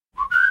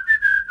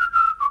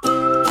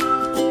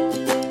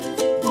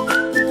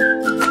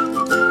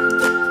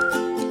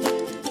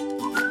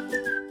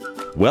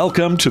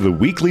Welcome to the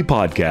weekly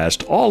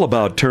podcast all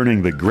about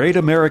turning the great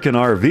American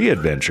RV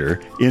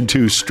adventure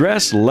into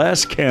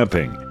stress-less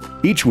camping.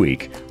 Each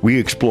week, we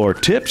explore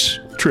tips,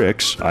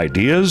 tricks,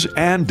 ideas,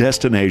 and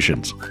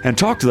destinations, and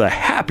talk to the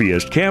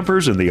happiest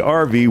campers in the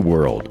RV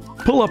world.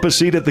 Pull up a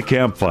seat at the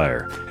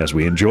campfire as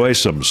we enjoy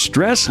some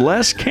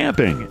stress-less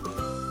camping.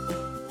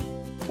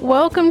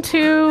 Welcome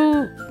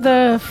to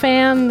the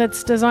fan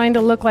that's designed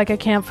to look like a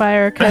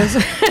campfire because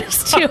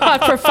it's too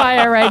hot for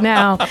fire right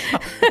now.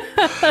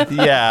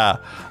 Yeah,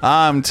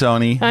 I'm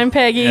Tony. I'm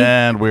Peggy.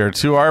 And we're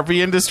two RV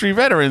industry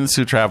veterans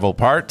who travel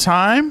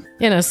part-time.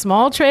 In a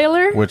small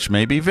trailer. Which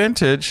may be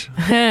vintage.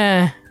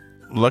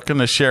 Looking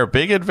to share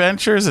big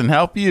adventures and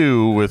help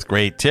you with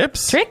great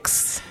tips.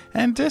 Tricks.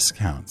 And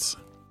discounts.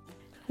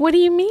 What do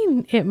you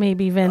mean it may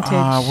be vintage?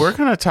 We're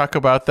going to talk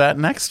about that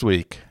next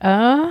week.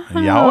 Oh,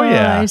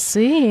 yeah. I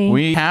see.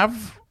 We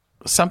have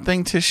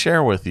something to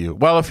share with you.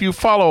 Well, if you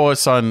follow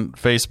us on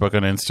Facebook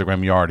and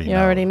Instagram, you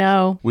already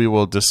know. We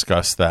will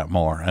discuss that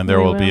more. And there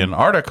will be an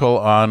article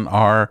on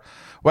our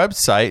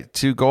website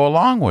to go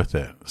along with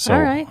it. So,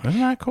 all right.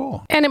 Isn't that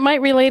cool? And it might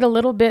relate a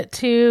little bit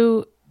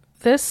to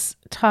this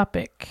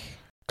topic.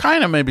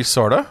 Kind of, maybe,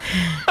 sort of.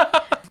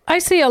 I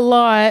see a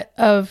lot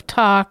of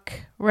talk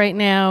right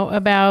now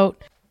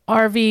about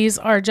RVs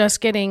are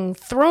just getting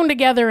thrown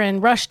together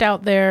and rushed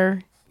out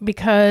there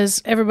because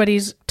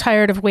everybody's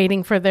tired of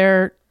waiting for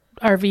their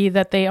RV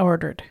that they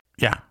ordered.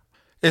 Yeah.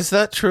 Is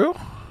that true?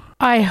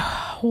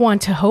 I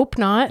want to hope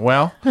not.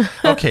 Well,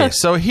 okay.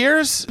 So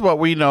here's what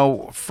we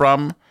know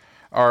from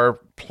our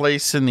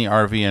place in the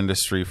RV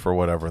industry for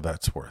whatever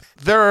that's worth.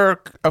 There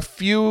are a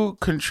few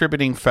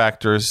contributing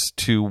factors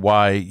to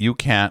why you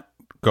can't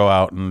go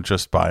out and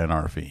just buy an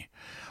RV.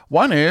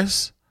 One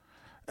is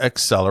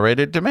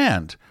accelerated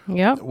demand.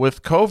 Yep.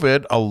 With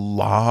COVID, a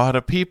lot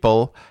of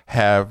people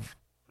have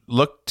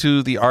looked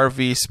to the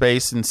RV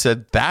space and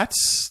said,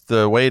 that's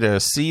the way to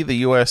see the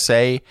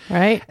USA.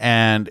 Right.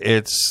 And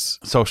it's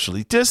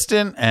socially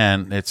distant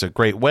and it's a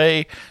great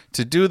way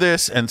to do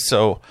this. And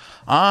so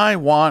I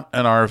want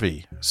an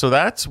RV. So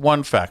that's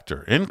one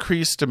factor,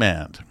 increased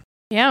demand.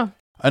 Yeah.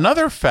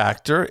 Another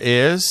factor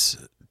is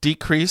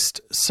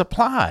decreased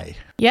supply.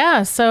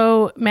 Yeah.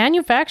 So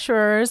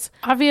manufacturers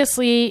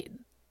obviously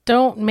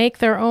don't make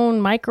their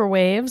own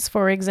microwaves,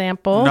 for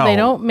example. No. They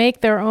don't make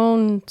their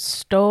own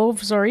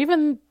stoves or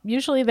even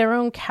usually their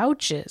own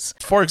couches.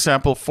 For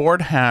example,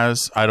 Ford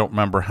has, I don't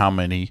remember how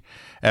many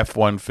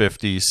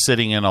F-150s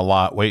sitting in a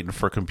lot waiting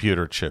for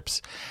computer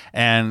chips.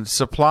 And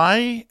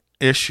supply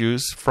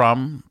issues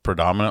from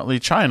predominantly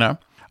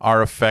China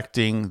are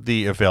affecting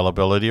the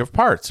availability of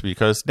parts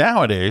because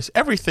nowadays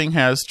everything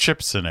has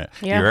chips in it.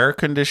 Yeah. Your air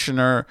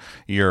conditioner,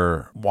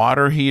 your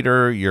water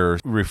heater, your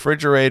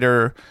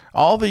refrigerator,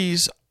 all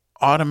these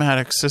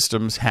automatic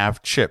systems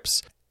have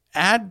chips.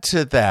 Add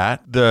to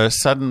that the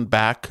sudden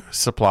back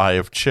supply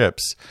of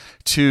chips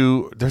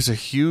there's a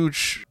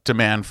huge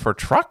demand for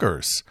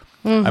truckers.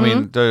 Mm-hmm. I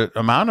mean, the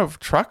amount of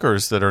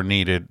truckers that are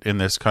needed in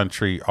this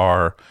country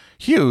are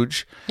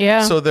huge.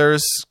 Yeah. So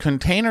there's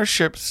container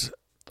ships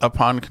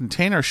upon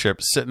container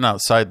ships sitting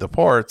outside the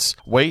ports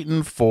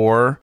waiting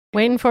for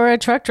a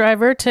truck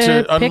driver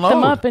to pick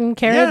them up and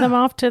carry them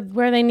off to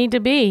where they need to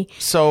be.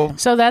 So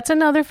that's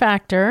another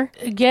factor.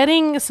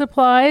 Getting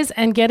supplies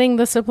and getting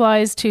the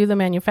supplies to the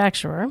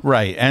manufacturer.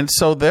 Right. And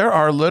so there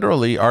are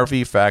literally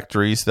RV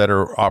factories that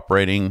are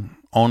operating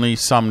only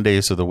some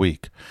days of the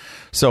week.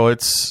 So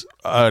it's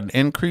an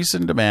increase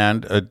in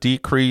demand, a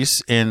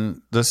decrease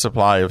in the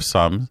supply of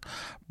some.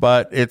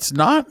 But it's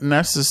not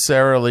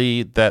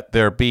necessarily that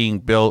they're being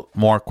built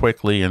more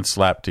quickly and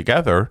slapped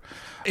together.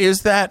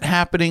 Is that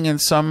happening in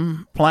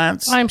some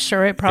plants? I'm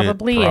sure it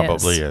probably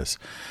is.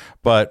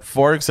 But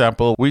for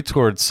example, we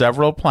toured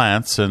several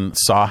plants and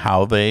saw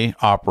how they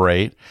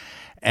operate,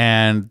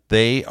 and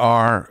they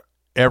are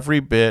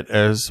every bit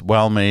as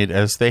well made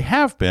as they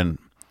have been.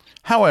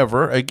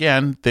 However,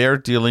 again, they're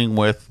dealing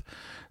with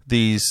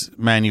these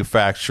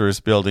manufacturers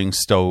building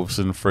stoves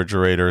and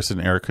refrigerators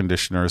and air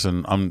conditioners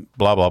and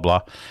blah, blah,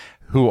 blah,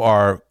 who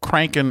are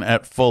cranking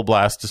at full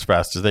blast as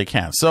fast as they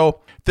can. So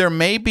there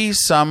may be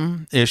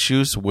some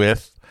issues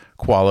with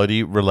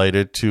quality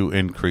related to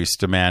increased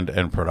demand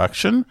and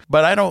production,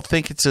 but I don't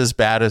think it's as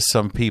bad as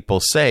some people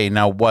say.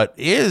 Now, what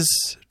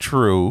is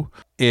true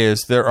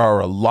is there are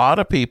a lot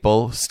of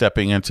people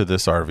stepping into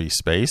this RV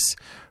space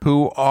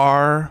who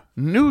are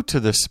new to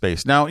this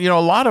space. Now,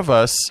 a lot of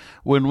us,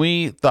 when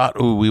we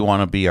thought, we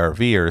want to be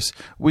RVers,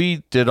 we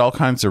did all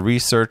kinds of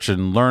research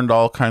and learned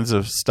all kinds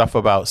of stuff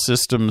about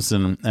systems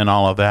and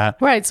all of that.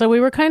 Right. So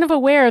we were kind of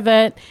aware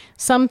that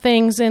some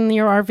things in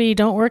your RV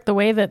don't work the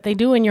way that they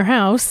do in your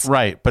house.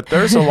 Right. But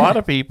there's a lot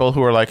of people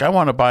who are like, I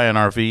want to buy an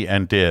RV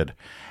and did.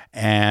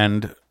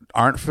 And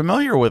aren't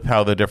familiar with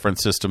how the different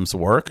systems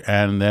work,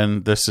 and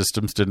then the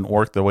systems didn't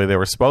work the way they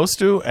were supposed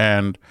to,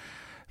 and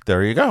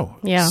there you go.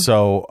 Yeah.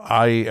 So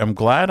I am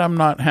glad I'm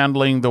not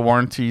handling the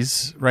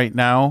warranties right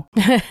now.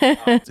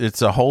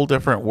 It's a whole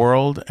different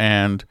world,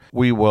 and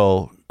we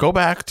will go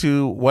back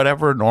to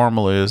whatever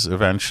normal is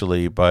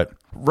eventually, but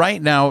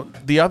right now,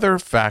 the other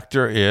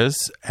factor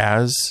is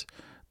as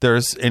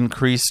there's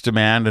increased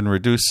demand and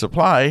reduced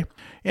supply,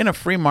 in a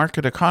free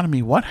market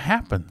economy, what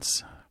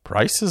happens?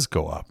 Prices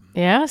go up.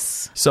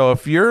 Yes. So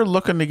if you're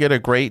looking to get a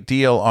great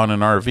deal on an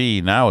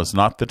RV, now is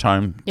not the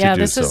time to do so. Yeah,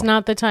 this is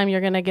not the time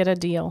you're going to get a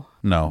deal.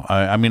 No.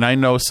 I mean, I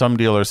know some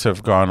dealers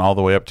have gone all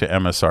the way up to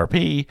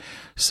MSRP.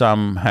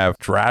 Some have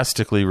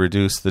drastically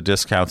reduced the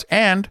discounts,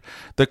 and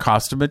the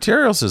cost of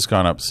materials has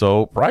gone up.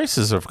 So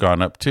prices have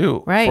gone up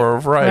too, Right. for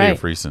a variety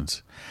of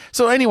reasons.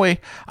 So anyway,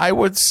 I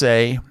would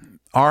say,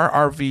 are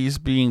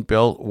RVs being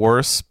built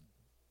worse?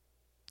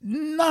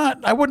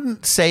 I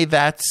wouldn't say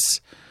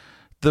that's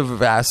the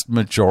vast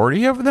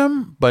majority of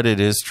them, but it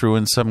is true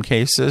in some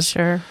cases.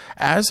 Sure.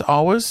 As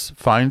always,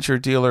 find your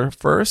dealer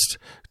first,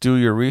 do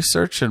your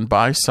research, and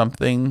buy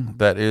something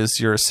that is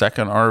your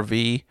second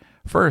RV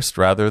first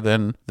rather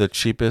than the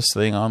cheapest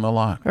thing on the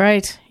lot.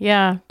 Right.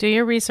 Yeah. Do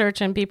your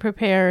research and be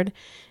prepared.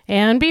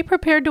 And be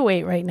prepared to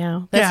wait right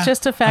now. That's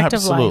just a fact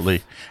of life.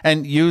 Absolutely.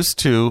 And used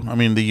too. I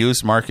mean, the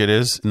used market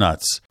is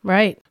nuts.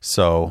 Right.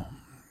 So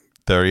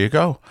there you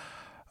go.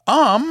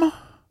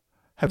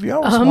 Have you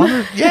always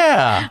wondered?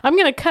 Yeah. I'm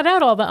going to cut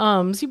out all the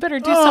ums. You better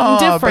do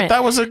something different. But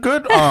that was a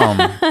good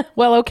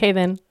Well, okay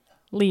then.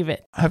 Leave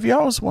it. Have you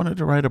always wanted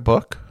to write a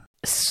book?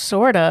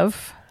 Sort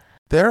of.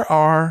 There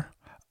are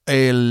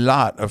a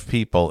lot of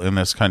people in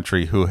this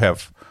country who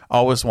have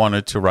always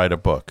wanted to write a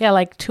book. Yeah,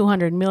 like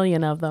 200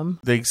 million of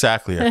them.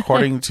 Exactly.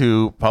 According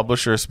to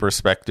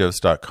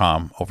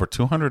publishersperspectives.com, over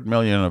 200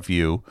 million of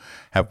you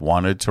have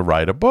wanted to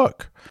write a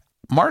book.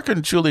 Mark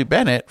and Julie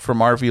Bennett from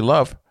RV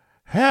Love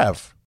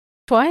have.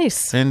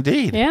 Twice.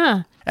 Indeed.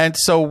 Yeah. And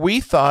so we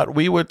thought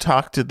we would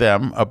talk to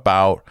them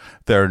about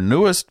their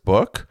newest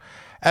book,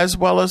 as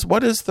well as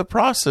what is the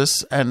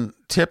process and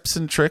tips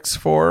and tricks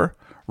for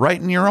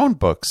writing your own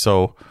book.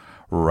 So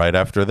right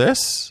after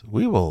this,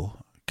 we will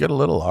get a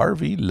little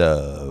RV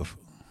love.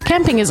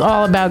 Camping is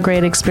all about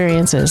great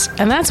experiences,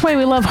 and that's why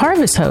we love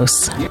Harvest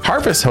Hosts.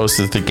 Harvest Host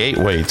is the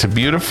gateway to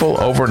beautiful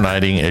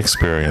overnighting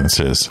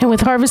experiences. And with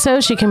Harvest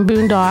Hosts, you can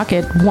boondock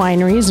at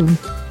wineries,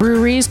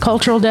 breweries,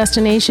 cultural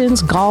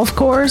destinations, golf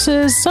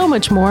courses, so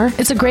much more.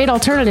 It's a great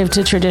alternative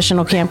to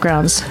traditional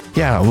campgrounds.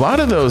 Yeah, a lot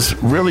of those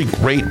really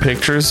great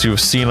pictures you've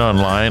seen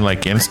online,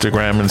 like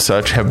Instagram and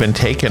such, have been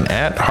taken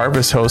at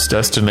Harvest Host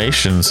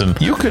destinations, and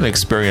you can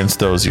experience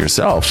those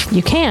yourself.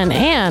 You can,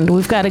 and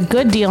we've got a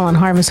good deal on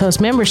Harvest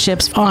Host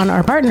memberships on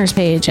our partners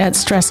page at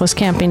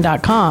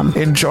stresslesscamping.com.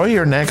 Enjoy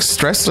your next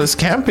stressless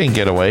camping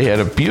getaway at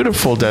a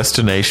beautiful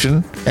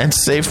destination and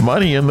save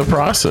money in the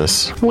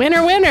process.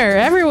 Winner, winner.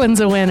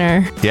 Everyone's a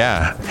winner.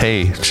 Yeah.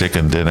 Hey,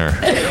 chicken dinner.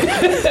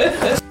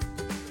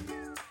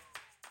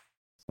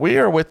 We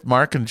are with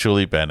Mark and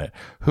Julie Bennett,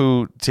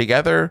 who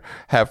together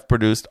have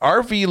produced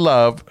RV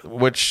Love,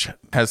 which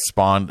has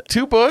spawned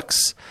 2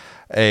 books,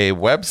 a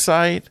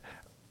website,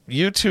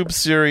 YouTube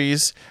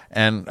series,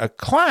 and a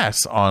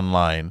class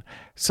online.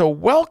 So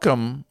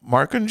welcome,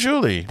 Mark and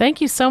Julie.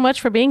 Thank you so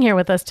much for being here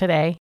with us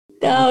today.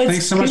 Oh, Thanks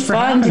it's so much good for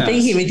fun to having be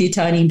us. here with you,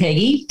 Tony and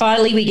Peggy.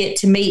 Finally, we get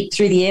to meet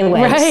through the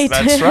airwaves. Right.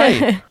 That's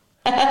right.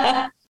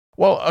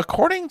 Well,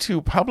 according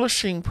to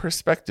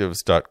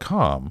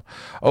publishingperspectives.com,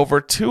 over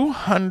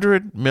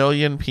 200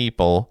 million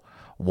people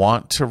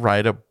want to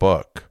write a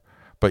book,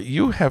 but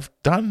you have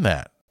done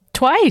that.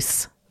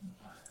 Twice.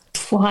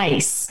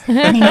 Twice.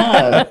 I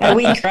know. Are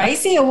we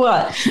crazy or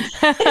what?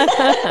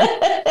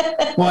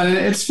 Well,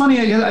 it's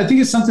funny. I think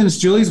it's something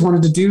Julie's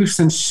wanted to do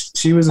since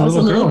she was a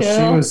little girl.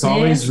 She was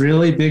always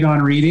really big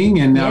on reading.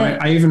 And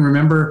I even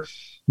remember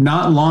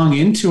not long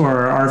into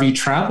our RV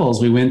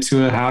travels, we went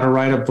to a how to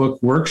write a book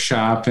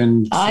workshop.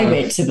 And I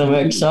went to the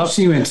workshop.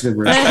 She went to the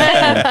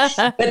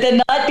workshop. But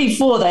the night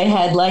before, they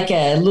had like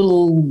a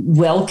little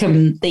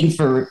welcome thing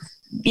for,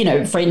 you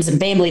know, friends and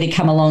family to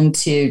come along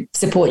to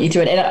support you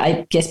through it. And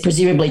I guess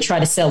presumably try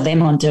to sell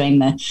them on doing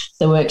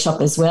the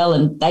workshop as well.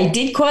 And they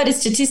did quite a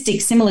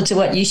statistic similar to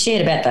what you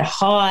shared about the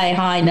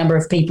high number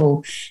of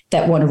people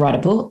that want to write a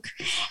book.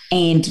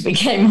 And we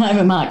came home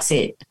and Mark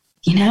said,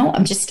 you know,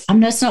 I'm just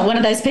not one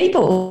of those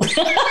people. I'm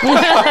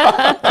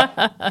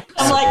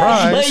like,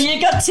 well,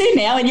 you got 2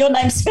 now and your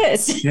name's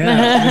first.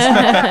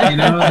 Yeah. You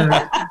know,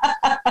 they're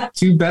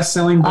 2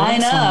 best-selling books I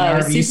know,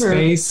 on the RV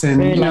space.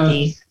 And, you know,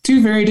 lucky.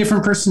 2 very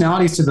different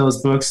personalities to those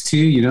books, too.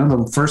 You know,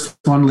 the first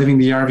one, Living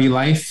the RV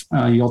Life,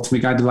 The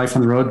Ultimate Guide to Life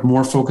on the Road,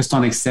 more focused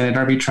on extended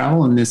RV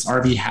travel. And this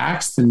RV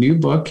Hacks, the new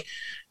book,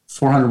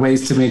 400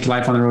 Ways to Make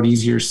Life on the Road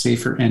Easier,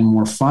 Safer, and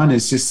More Fun.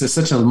 It's just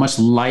such a much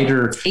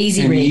lighter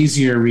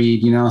easier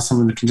read. You know,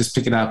 someone that can just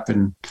pick it up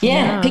and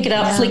pick it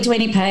up, flick to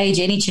any page,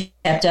 any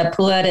chapter,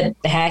 pull out a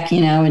hack,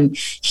 you know, and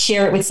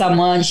share it with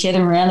someone, share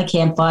them around the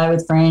campfire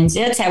with friends.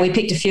 Yeah, that's how we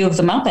picked a few of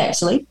them up,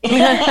 actually.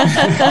 Yeah,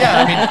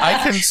 I mean, I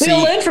can see. We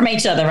all learn from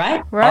each other,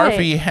 right?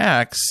 RV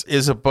Hacks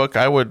is a book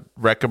I would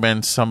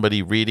recommend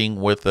somebody reading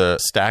with a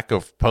stack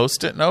of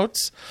Post-it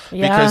notes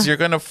because you're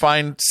going to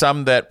find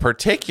some that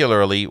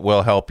particularly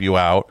will help you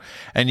out,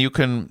 and you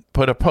can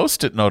put a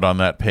Post-it note on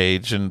that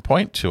page and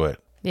point to it.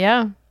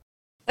 Yeah.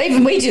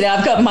 Even we do that.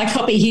 I've got my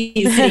copy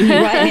here sitting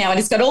here right now, and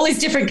it's got all these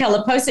different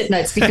color Post-it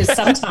notes because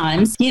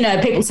sometimes,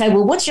 people say,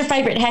 well, what's your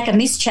favorite hack in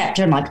this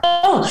chapter? I'm like,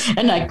 oh,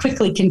 and I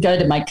quickly can go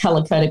to my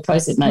color-coded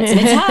Post-it notes. And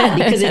it's hard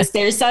because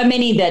there's so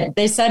many in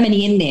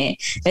there.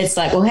 It's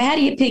like, well, how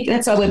do you pick?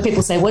 That's why when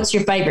people say, what's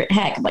your favorite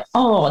hack? I'm like,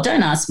 oh,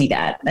 don't ask me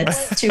that.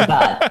 That's too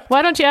hard.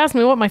 Why don't you ask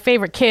me what my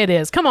favorite kid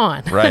is? Come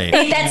on. Right.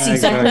 That's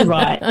exactly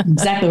right.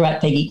 Exactly right,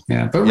 Peggy.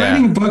 Yeah, but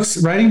writing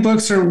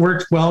books are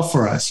worked well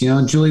for us.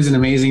 Julie's an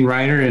amazing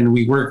writer, and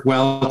we work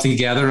well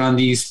together on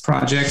these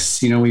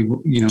projects. We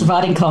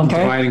divide and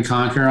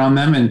conquer on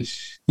them, and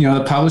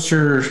the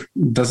publisher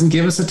doesn't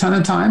give us a ton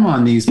of time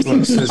on these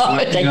books. No,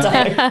 they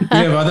don't. We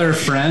have other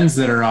friends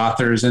that are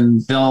authors,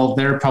 and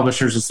their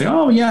publishers will say,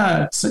 "Oh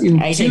yeah, it's in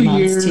 2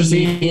 years,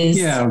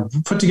 yeah,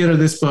 put together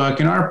this book."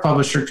 And our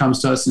publisher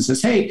comes to us and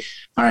says, "Hey,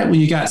 all right, well,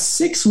 you got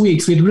 6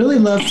 weeks. We'd really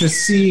love to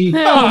see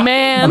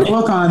a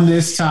book on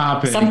this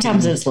topic."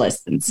 Sometimes it's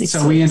less than 6 weeks.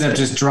 So we end up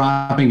just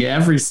dropping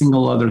every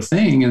single other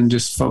thing and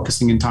just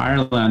focusing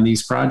entirely on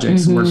these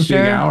projects and work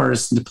big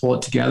hours to pull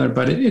it together.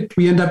 But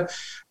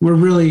we're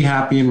really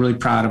happy and really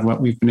proud of what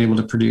we've been able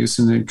to produce,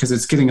 and because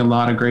it's getting a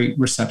lot of great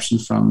reception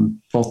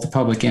from both the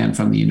public and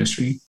from the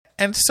industry.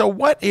 And so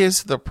what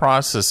is the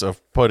process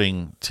of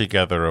putting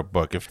together a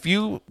book? If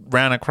you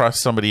ran across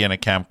somebody in a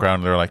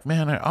campground, they're like,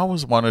 man, I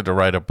always wanted to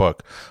write a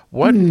book.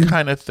 What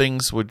kind of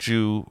things would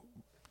you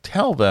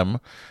tell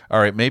them?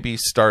 All right, maybe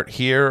start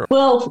here.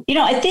 Well,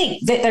 I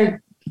think that there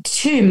are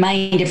two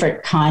main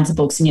different kinds of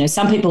books. And,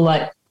 some people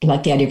like the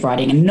idea of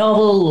writing a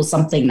novel or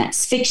something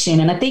that's fiction.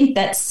 And I think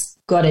that's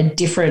got a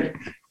different,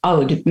 I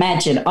would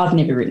imagine, I've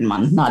never written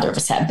one, neither of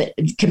us have, but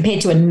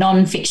compared to a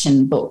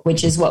non-fiction book,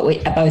 which is what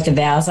both of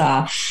ours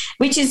are,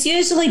 which is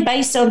usually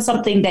based on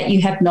something that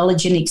you have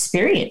knowledge and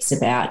experience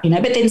about,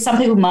 but then some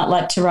people might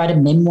like to write a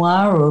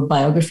memoir or a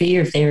biography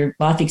or if they're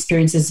life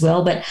experience as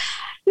well. But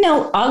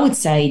I would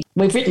say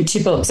we've written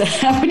 2 books.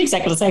 I wouldn't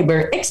exactly say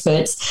we're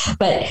experts,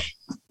 but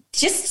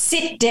just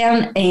sit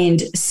down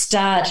and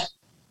start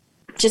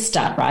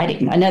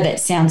writing. I know that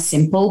sounds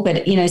simple,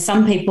 but,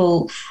 some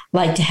people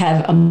like to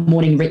have a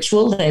morning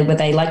ritual where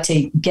they like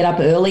to get up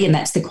early, and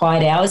that's the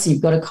quiet hours, and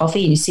you've got a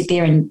coffee and you sit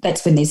there, and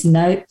that's when there's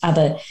no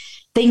other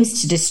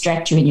things to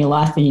distract you in your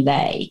life and your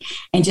day,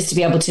 and just to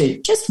be able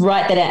to just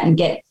write that out and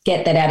get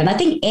that out. And I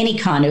think any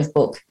kind of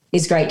book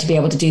is great to be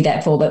able to do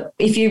that for. But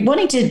if you're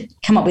wanting to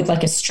come up with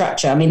like a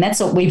structure, that's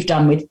what we've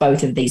done with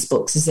both of these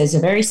books, is there's a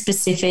very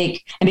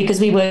specific, and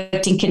because we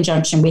worked in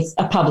conjunction with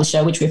a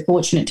publisher, which we're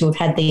fortunate to have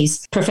had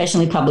these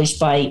professionally published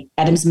by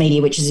Adams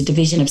Media, which is a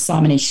division of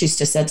Simon &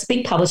 Schuster. So it's a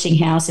big publishing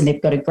house, and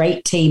they've got a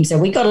great team. So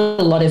we got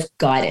a lot of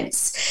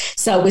guidance.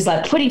 So it was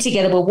like putting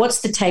together, well,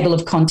 what's the table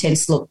of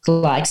contents look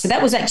like? So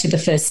that was actually the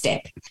first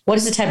step. What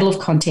is the table of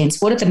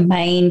contents? What are the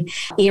main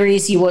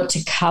areas you want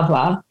to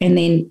cover? And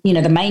then,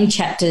 the main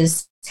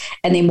chapters,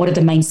 and then what are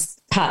the main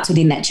parts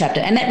within that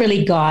chapter? And that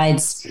really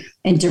guides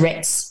and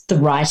directs the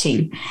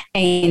writing.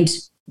 And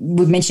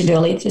we mentioned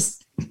earlier,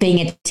 just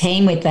being a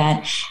team with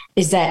that,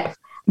 is that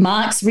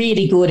Mark's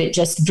really good at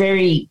just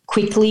very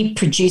quickly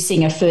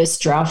producing a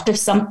first draft of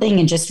something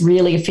and just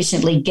really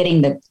efficiently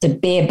getting the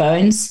bare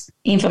bones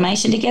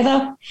information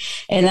together.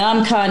 And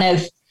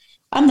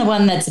I'm the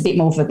one that's a bit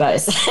more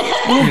verbose.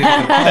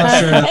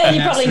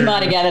 You probably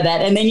might have gathered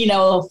that. And then,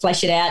 I'll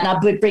flesh it out, and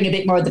I'll bring a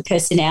bit more of the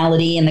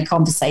personality and the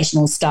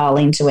conversational style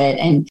into it.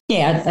 And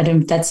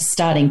that's a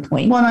starting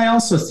point. Well, and I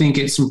also think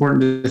it's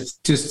important to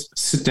just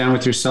sit down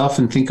with yourself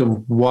and think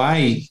of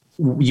why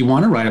you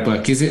want to write a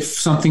book. Is it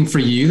something for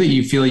you that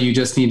you feel you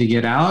just need to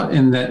get out,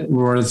 and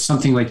or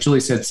something like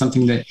Julie said,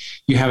 something that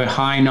you have a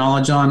high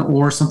knowledge on,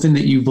 or something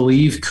that you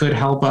believe could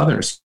help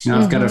others?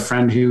 I've got a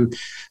friend who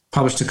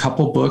published a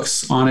couple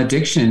books on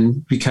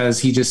addiction because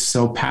he's just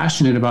so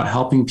passionate about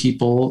helping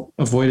people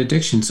avoid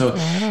addiction. So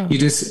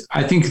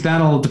I think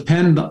that'll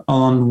depend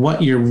on why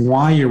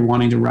you're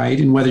wanting to write,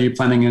 and whether you're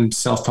planning on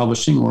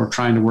self-publishing or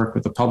trying to work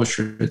with a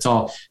publisher. It's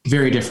all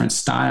very different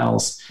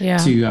styles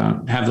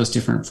to have those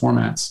different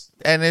formats.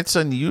 And it's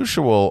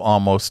unusual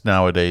almost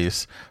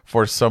nowadays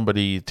for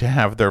somebody to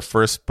have their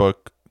first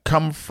book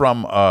come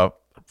from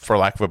for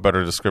lack of a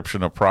better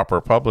description, a proper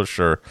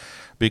publisher,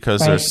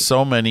 because there's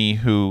so many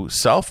who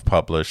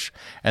self-publish,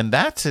 and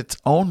that's its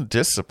own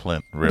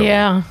discipline, really.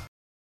 Yeah.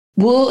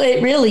 Well,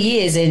 it really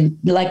is. And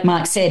like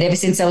Mark said, ever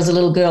since I was a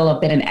little girl,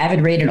 I've been an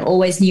avid reader and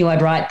always knew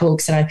I'd write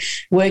books. And I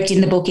worked in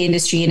the book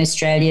industry in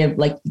Australia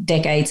like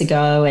decades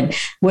ago, and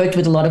worked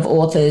with a lot of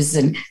authors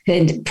and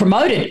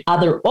promoted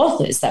other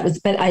authors.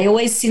 But I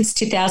always, since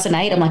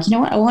 2008, I'm like, you know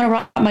what? I want to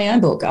write my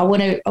own book. I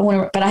want to,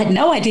 but I had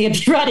no idea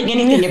I'd be writing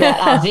anything about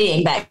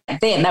RVing back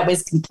then. That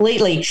was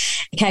completely,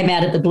 came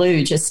out of the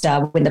blue just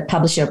when the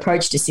publisher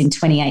approached us in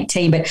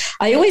 2018. But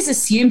I always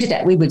assumed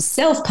that we would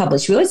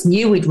self-publish. We always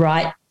knew we'd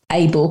write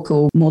a book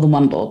or more than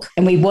one book.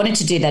 And we wanted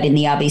to do that in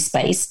the RV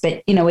space,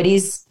 but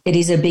it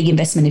is a big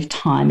investment of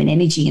time and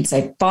energy. And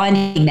so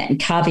finding that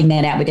and carving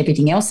that out with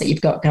everything else that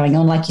you've got going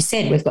on, like you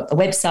said, we've got the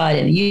website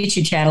and the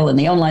YouTube channel and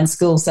the online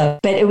school.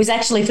 But it was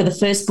actually for the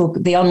first book,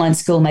 the online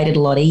school made it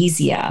a lot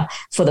easier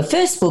for the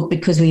first book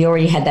because we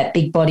already had that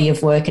big body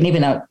of work. And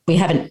even though we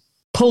haven't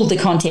pulled the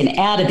content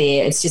out of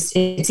there,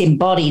 it's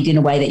embodied in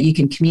a way that you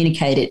can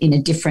communicate it in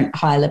a different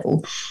high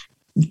level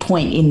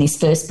point in this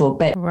first book.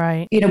 But,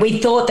 right. We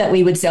thought that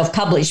we would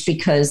self-publish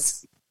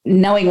because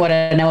knowing what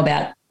I know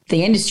about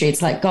the industry,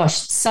 it's like, gosh,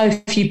 so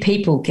few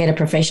people get a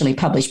professionally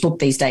published book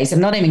these days. I'm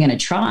not even going to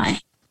try.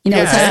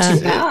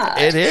 It's too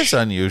hard. It is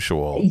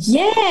unusual.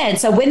 Yeah. And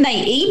so when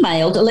they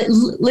emailed,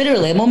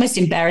 literally, I'm almost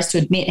embarrassed to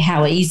admit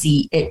how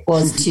easy it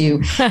was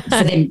for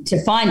them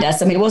to find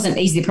us. I mean, it wasn't an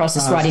easy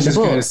process writing the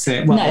book. I was just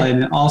going to say,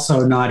 and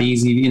also not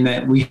easy in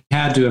that we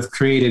had to have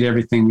created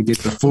everything we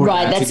did before.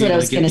 Right. That's what I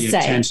was going to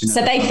say.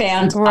 So they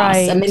found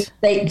us. I mean,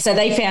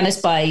 they found us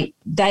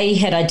they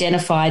had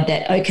identified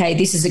that, okay,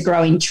 this is a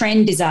growing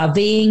trend, is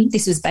RVing.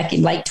 This was back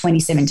in late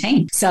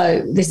 2017.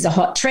 So this is a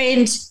hot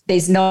trend.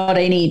 There's not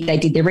any, they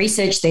did their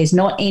research. There's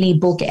not any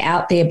book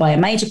out there by a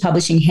major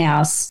publishing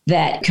house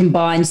that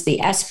combines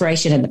the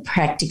aspiration and the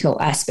practical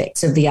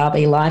aspects of the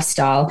RV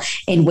lifestyle.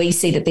 And we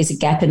see that there's a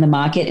gap in the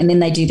market. And then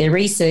they do their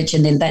research.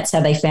 And then that's how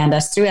they found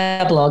us through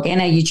our blog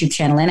and our YouTube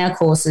channel and our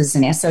courses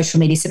and our social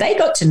media. So they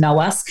got to know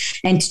us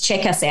and to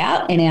check us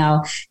out and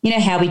our,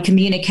 how we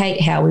communicate,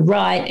 how we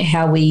write,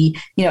 how we,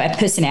 our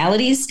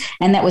personalities.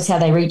 And that was how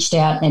they reached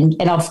out. And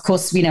of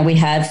course, we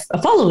have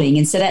a following.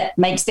 And so that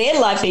makes their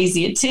life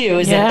easier too,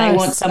 is that they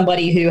want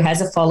somebody who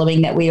has a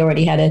following, that we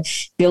already had a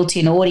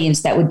built-in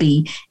audience that would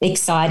be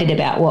excited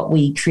about what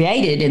we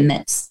created. And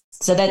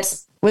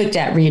that's worked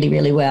out really,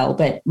 really well.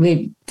 But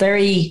we're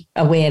very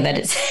aware that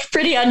it's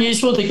pretty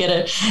unusual to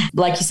get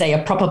like you say,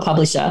 a proper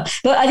publisher.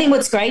 But I think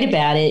what's great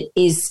about it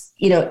is,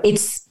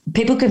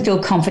 people can feel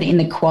confident in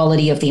the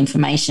quality of the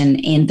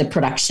information and the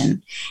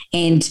production.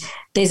 And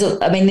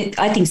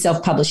I think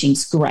self-publishing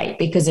is great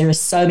because there are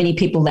so many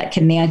people that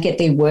can now get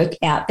their work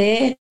out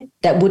there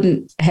that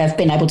wouldn't have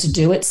been able to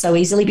do it so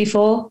easily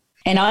before.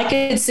 And I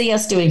could see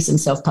us doing some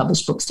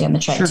self-published books down the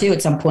track too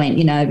at some point.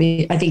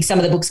 I think some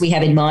of the books we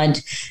have in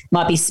mind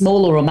might be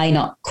smaller or may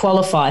not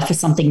qualify for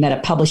something that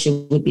a publisher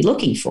would be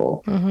looking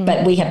for. Mm-hmm.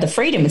 But we have the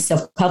freedom with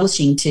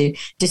self-publishing to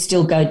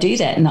still go do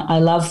that. And I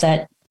love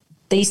that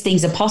these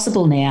things are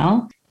possible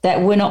now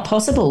that were not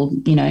possible,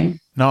 20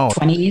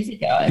 years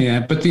ago. Yeah,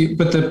 but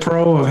the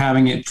pro of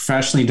having it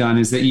professionally done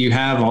is that you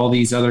have all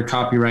these other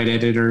copyright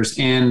editors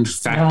and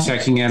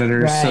fact-checking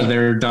editors, so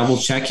they're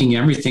double-checking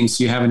everything,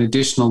 so you have an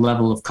additional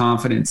level of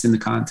confidence in the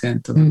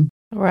content.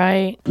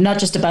 Right. Not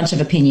just a bunch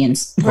of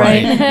opinions.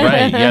 Right.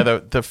 Yeah,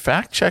 the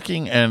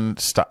fact-checking and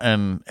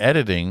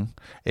editing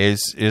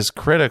is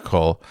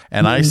critical.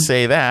 And I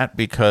say that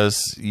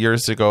because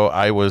years ago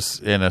I was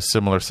in a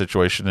similar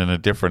situation in a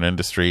different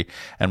industry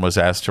and was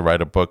asked to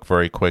write a book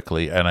very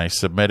quickly, and I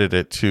submitted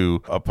it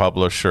to a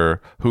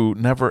publisher who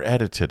never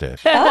edited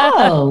it.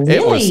 Oh, really?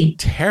 It was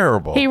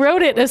terrible. He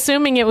wrote it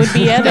assuming it would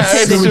be edited.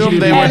 I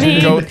assumed they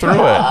wouldn't go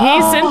through it.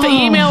 He sent the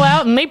email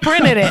out and they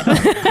printed it.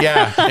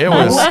 Yeah, it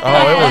was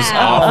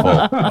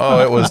awful.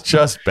 Oh, it was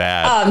just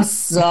bad. I'm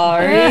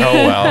sorry. Oh,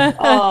 well.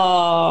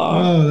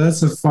 Oh,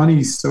 that's a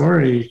funny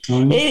story. It's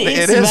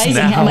amazing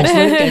how much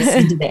work goes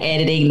into the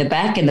editing, the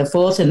back and the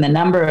forth, and the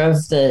number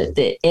of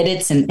the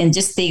edits and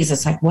just things.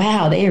 It's like,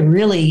 wow, they're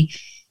really,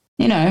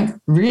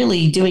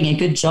 really doing a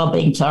good job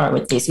being thorough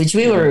with this, which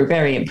we were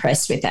very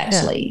impressed with,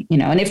 actually.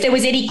 And if there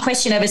was any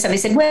question over something,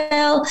 they said,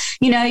 well,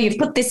 you've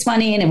put this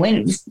one in and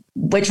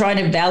we're trying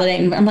to validate.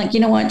 And I'm like, you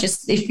know what,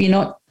 just if you're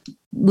not,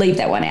 leave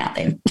that one out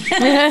then.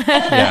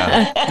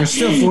 Yeah. There's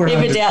still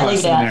 400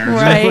 plus in there.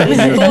 Right.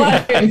 There's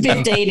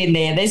 415 in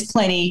there. There's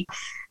plenty.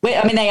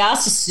 They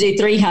asked us to do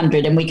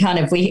 300 and we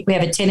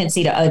have a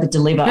tendency to over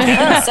deliver. So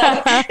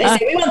they said,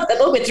 we want the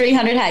book with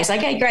 300 hacks.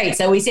 Okay, great.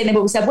 So we sent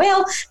them, we said,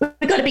 well,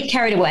 we've got to be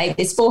carried away.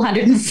 There's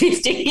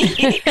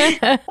 450.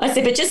 I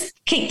said, but just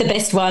keep the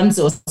best ones,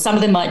 or some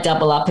of them might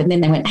double up. And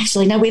then they went,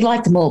 actually, no, we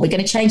like them all. We're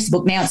going to change the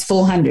book. Now it's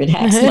 400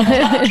 hacks.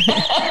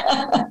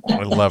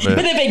 I love it.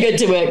 But they've been good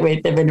to work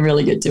with. They've been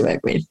really good to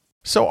work with.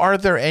 So are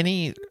there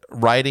any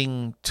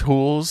writing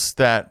tools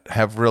that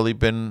have really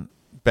been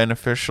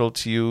beneficial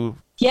to you?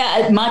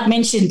 Yeah, Mike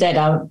mentioned that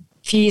a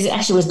few years,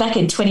 actually it was back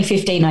in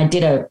 2015, I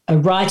did a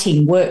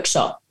writing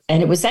workshop,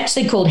 and it was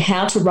actually called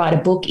How to Write a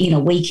Book in a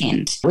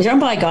Weekend. It was run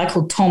by a guy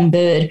called Tom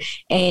Bird,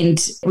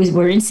 and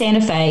we're in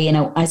Santa Fe,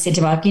 and I said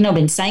to Mike, I've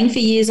been saying for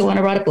years I want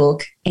to write a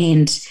book,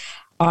 and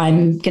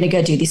I'm going to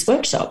go do this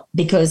workshop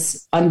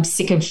because I'm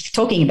sick of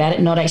talking about it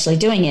and not actually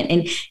doing it.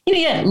 And,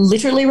 you don't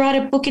literally write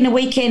a book in a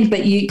weekend,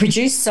 but you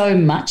produce so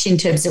much in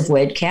terms of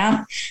word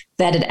count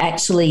that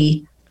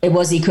it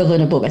was the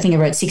equivalent of a book. I think I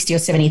wrote 60 or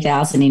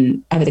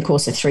 70,000 over the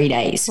course of 3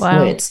 days.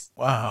 Wow. Words.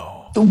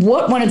 Wow.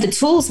 What one of the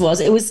tools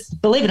was,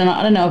 believe it or not,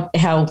 I don't know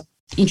how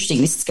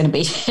interesting this is going to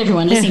be to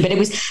everyone listening, but it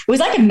was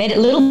like a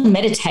little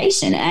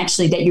meditation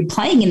actually, that you're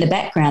playing in the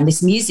background,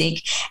 this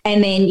music,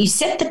 and then you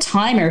set the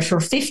timer for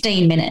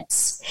 15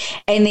 minutes,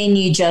 and then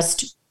you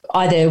just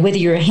either, whether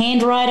you're a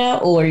hand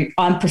writer or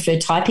I prefer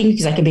typing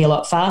because I can be a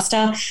lot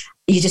faster,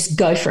 you just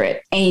go for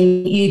it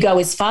and you go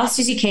as fast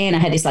as you can. I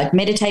had this like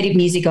meditative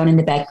music on in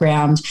the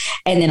background,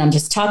 and then I'm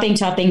just typing.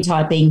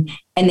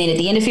 And then at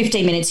the end of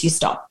 15 minutes, you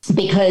stop,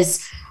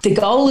 because the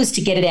goal is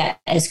to get it out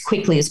as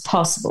quickly as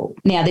possible.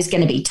 Now, there's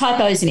going to be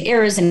typos and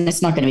errors, and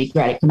it's not going to be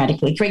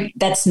grammatically correct.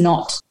 That's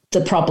not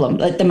the problem.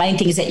 Like, the main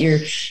thing is that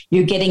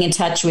you're getting in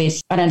touch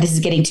with, I don't know, this is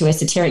getting too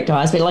esoteric,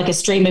 guys, but like a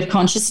stream of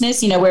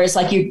consciousness, whereas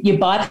like you're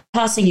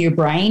bypassing your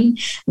brain,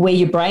 where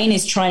your brain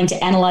is trying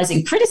to analyze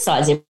and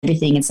criticize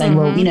everything and saying,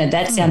 well,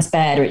 that sounds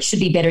bad, or it should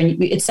be better.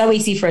 And it's so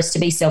easy for us to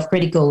be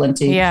self-critical and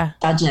to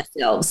judge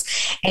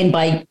ourselves. And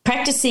by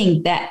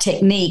practicing that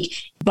technique,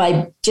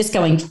 by just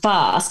going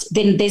fast,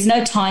 then there's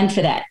no time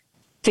for that,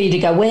 for you to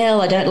go,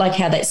 well, I don't like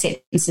how that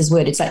sentence is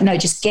worded. It's like, no,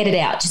 just get it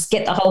out. Just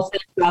get the whole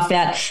paragraph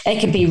out. It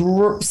can be,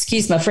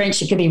 excuse my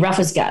French, it could be rough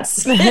as guts.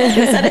 is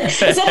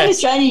that an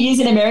Australian use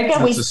in America?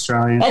 That's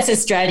Australian. That's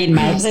Australian,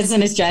 mate. That's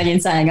an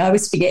Australian saying. I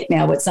always forget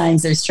now what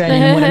sayings are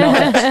Australian and what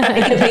are not.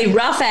 It could be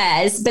rough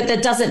as, but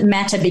that doesn't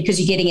matter, because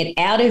you're getting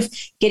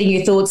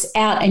your thoughts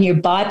out, and you're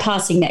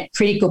bypassing that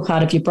critical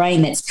part of your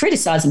brain that's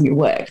criticizing your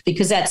work,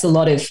 because that's a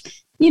lot of,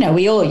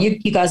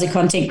 you guys are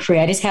content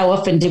creators. How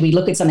often do we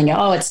look at something and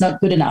go, oh, it's not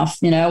good enough,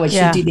 or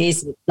should do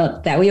this,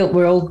 not that.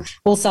 We're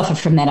all suffer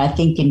from that, I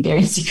think, in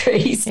various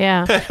degrees.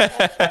 Yeah.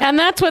 And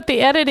that's what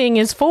the editing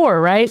is for,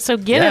 right? So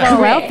get it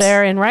all out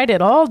there and write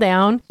it all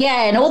down.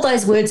 Yeah, and all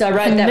those words I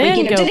wrote that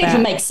weekend, it didn't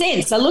even make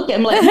sense. I looked at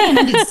them like, man,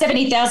 I did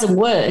 70,000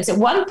 words. At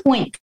one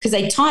point, because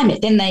they time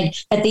it, then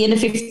at the end of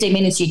 15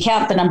 minutes, you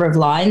count the number of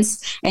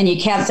lines and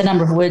you count the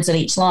number of words on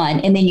each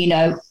line, and then you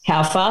know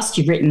how fast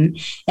you've written.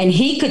 And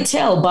he could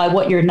tell by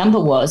what your number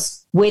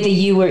was whether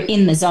you were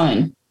in the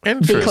zone.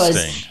 Interesting.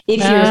 Because if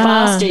you're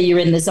faster, you're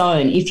in the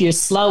zone. If you're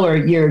slower,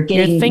 you're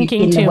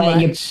thinking in the too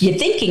way. much. You're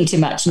thinking too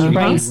much in your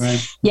brains.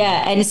 Right.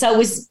 Yeah, and so it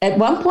was at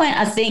one point,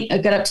 I think I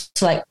got up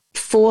to like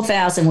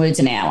 4,000 words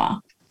an hour,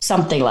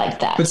 something like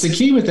that. But the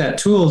key with that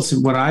tool, is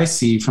what I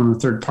see from a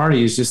third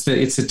party, is just that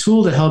it's a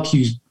tool to help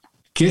you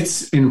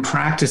get in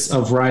practice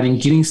of writing,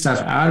 getting stuff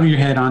out of your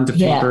head onto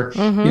paper,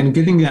 and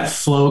getting that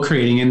flow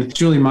creating. And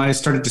Julie Maya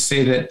started to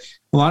say that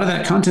a lot of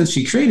that content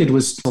she created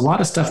was a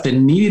lot of stuff that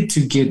needed to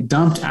get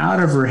dumped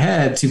out of her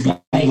head to be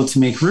able to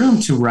make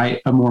room to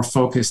write a more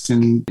focused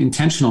and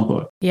intentional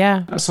book.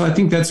 Yeah. So I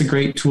think that's a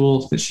great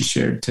tool that she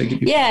shared to get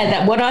you. Yeah,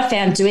 that what I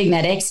found doing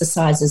that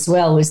exercise as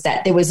well was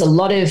that there was a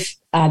lot of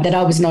that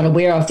I was not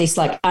aware of, this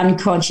like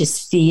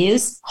unconscious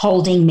fears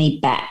holding me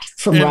back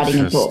from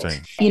writing a book.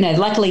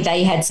 Luckily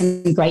they had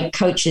some great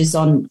coaches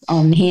on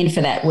hand for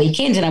that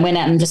weekend, and I went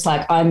out and just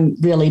like, I'm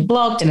really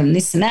blocked and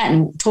this and that,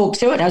 and talked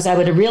through it. I was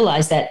able to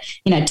realize that,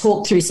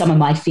 talk through some of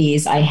my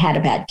fears I had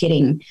about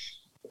getting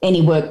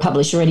any work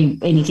published or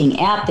anything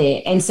out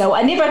there. And so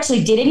I never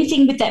actually did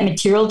anything with that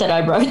material that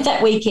I wrote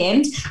that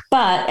weekend.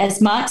 But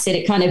as Mark said,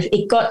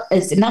 it got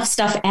enough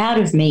stuff out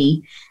of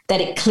me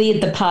that it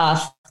cleared the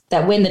path,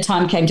 that when the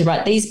time came to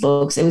write these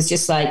books, it was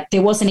just like,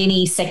 there wasn't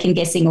any second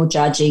guessing or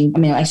judging. I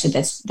mean, actually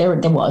there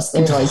always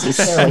is.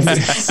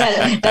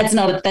 That's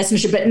not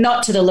true, but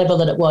not to the level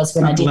that it was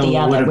when I did the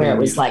other, where it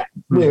was like,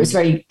 where it was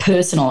very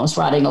personal. I was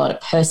writing a lot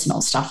of personal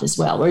stuff as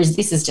well. Whereas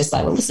this is just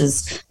like, well, this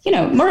is,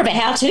 more of a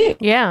how-to.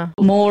 Yeah.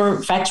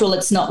 More factual.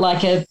 It's not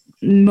like a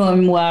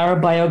memoir or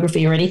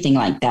biography or anything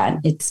like that.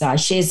 It's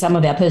shares some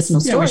of our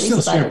personal stories. We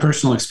still share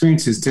personal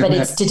experiences, but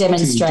it's to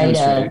demonstrate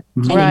an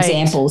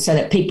example, so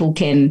that people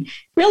can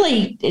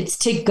really, it's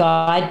to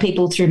guide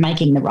people through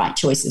making the right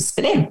choices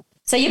for them.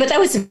 So but that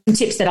was some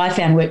tips that I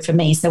found worked for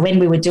me. So when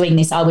we were doing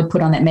this, I would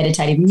put on that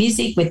meditative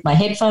music with my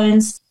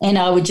headphones, and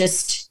I would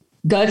just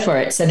go for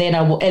it. So then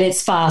and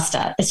it's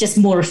faster. It's just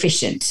more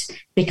efficient,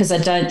 because I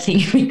don't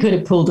think we could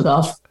have pulled it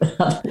off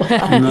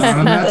otherwise.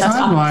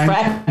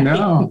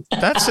 No.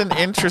 That's an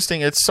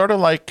interesting, it's sort of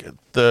like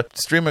the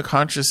stream of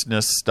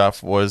consciousness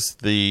stuff was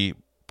the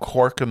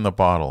cork in the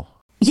bottle.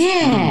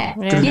 Yeah.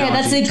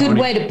 That's a good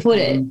way to put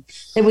it.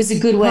 It was a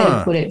good way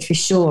to put it, for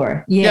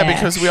sure. Yeah,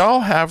 because we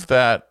all have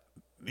that.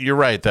 You're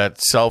right.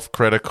 That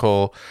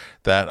self-critical,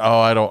 that,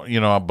 I don't,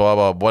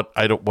 blah, blah, what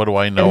do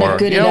I know? I'm not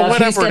good enough.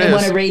 Whatever Who's going to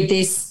want to read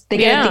this? They're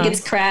going to think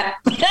it's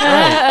crap.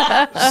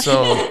 Right.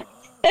 So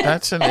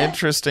that's an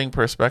interesting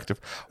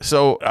perspective.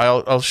 So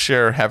I'll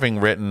share,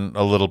 having written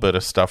a little bit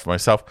of stuff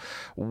myself,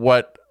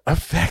 what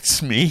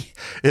affects me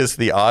is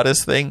the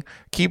oddest thing: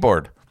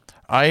 keyboard.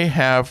 I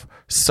have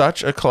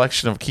such a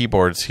collection of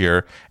keyboards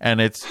here,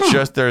 and it's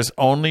just, there's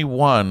only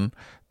one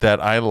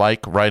that I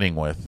like writing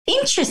with.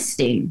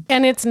 Interesting.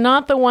 And it's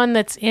not the one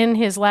that's in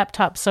his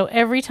laptop. So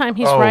every time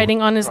he's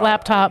writing on his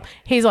laptop,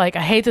 he's like,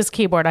 I hate this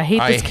keyboard. I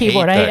hate this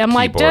keyboard. I'm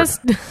like,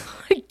 just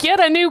Get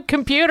a new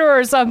computer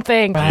or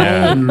something.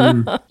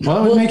 Well,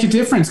 it would make a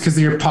difference because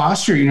your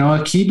posture,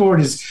 a keyboard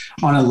is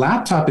on a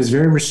laptop is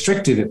very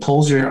restrictive. It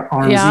pulls your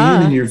arms in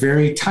and you're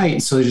very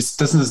tight. So it just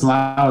doesn't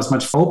allow as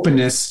much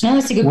openness. No,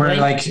 that's a good where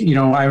point.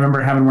 I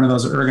remember having one of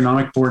those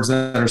ergonomic boards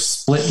that are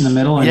split in the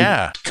middle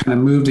and kind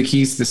of move the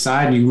keys to the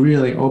side. And you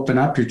really open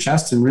up your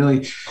chest and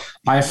really,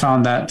 I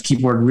found that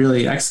keyboard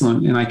really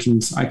excellent. And I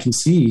can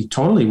see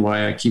totally why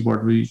a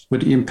keyboard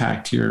would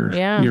impact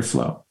your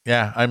flow.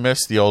 Yeah, I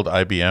miss the old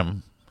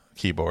IBM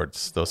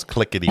keyboards, those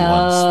clickety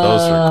ones.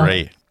 Those were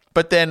great.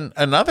 But then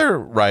another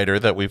writer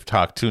that we've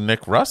talked to,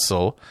 Nick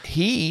Russell,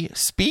 he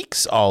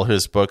speaks all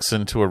his books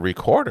into a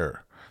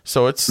recorder.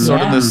 So it's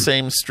sort of the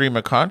same stream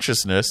of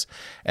consciousness.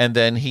 And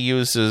then he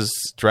uses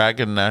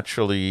Dragon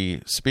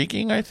Naturally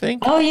Speaking, I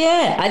think. Oh,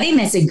 yeah. I think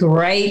that's a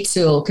great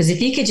tool because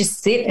if you could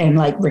just sit and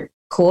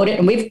record it,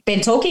 and we've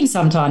been talking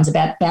sometimes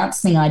about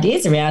bouncing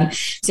ideas around,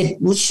 said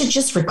we should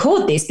just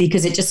record this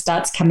because it just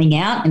starts coming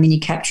out and then you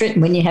capture it.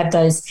 And when you have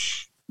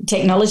those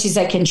technologies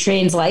that can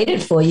translate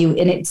it for you,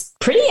 and it's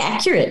pretty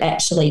accurate,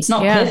 actually. It's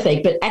not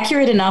perfect, but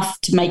accurate enough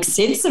to make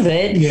sense of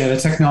it. Yeah, the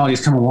technology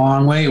has come a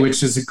long way,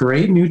 which is a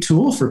great new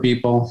tool for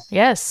people.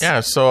 Yes. Yeah,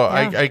 so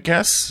I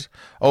guess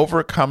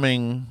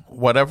overcoming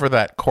whatever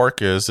that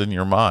cork is in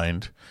your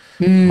mind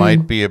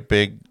might be a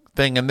big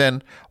thing. And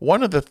then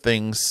one of the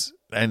things,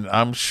 and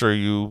I'm sure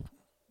you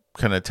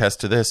can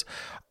attest to this,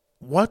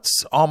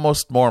 what's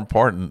almost more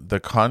important, the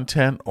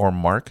content or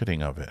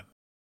marketing of it?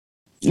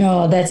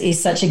 Oh, that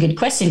is such a good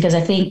question because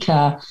I think,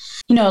 a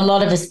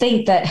lot of us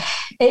think that,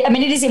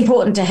 it is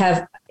important to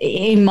have,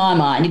 in my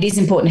mind, it is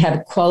important to have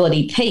a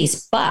quality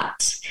piece,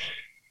 but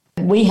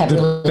we have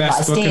the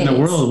best book in the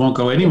world won't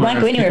go anywhere. It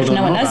won't go anywhere if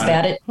no one knows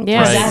about it.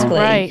 Yeah, exactly.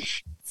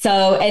 Right.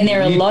 So, and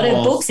there are a lot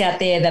of books out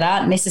there that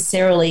aren't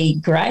necessarily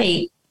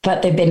great,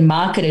 but they've been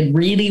marketed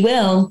really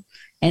well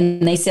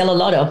and they sell a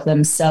lot of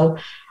them. So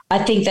I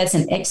think that's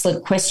an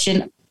excellent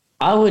question.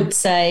 I would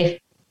say,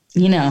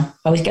 I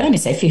was going to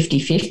say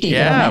 50-50,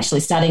 but I'm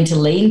actually starting to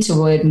lean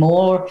toward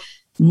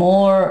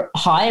more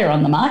higher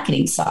on the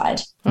marketing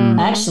side,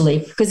 actually,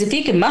 because if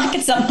you can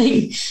market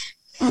something,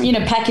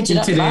 package it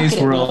up. In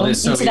today's world,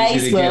 it's so easy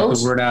to get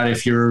the word out.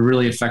 If you're a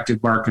really effective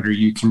marketer,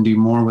 you can do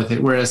more with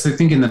it. Whereas I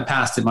think in the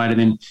past, it might have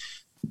been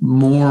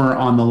more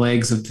on the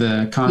legs of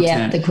the content.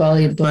 Yeah, the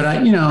quality of the book.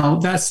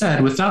 But, that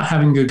said, without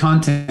having good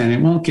content, it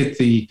won't get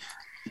the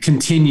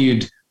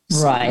continued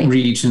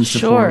reach and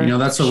support.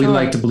 That's what we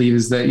like to believe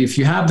is that if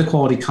you have the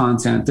quality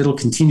content, it'll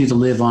continue to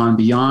live on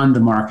beyond the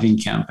marketing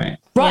campaign.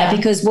 Right.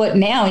 Because what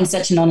now in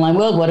such an online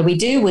world, what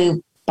do?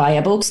 We'll buy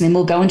our books and then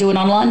we'll go and do an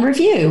online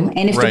review.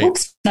 And if the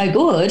book's no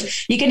good,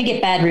 you're going to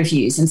get bad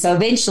reviews. And so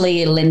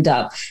eventually it'll end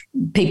up,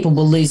 people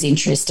will lose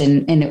interest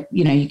and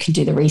you can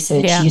do the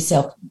research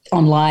yourself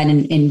online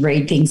and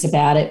read things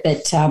about it.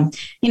 But,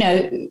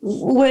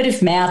 word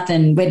of mouth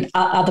and when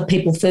other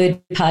people,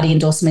 third-party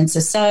endorsements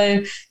are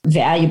so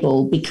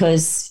valuable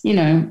because,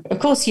 of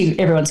course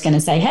everyone's going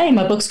to say, hey,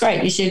 my book's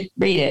great, you should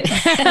read it.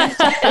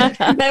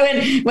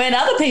 But when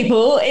other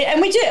people,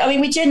 and we do,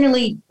 we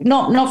generally,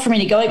 not from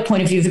an egoic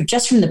point of view, but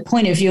just from the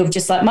point of view of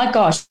just like, my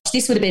gosh,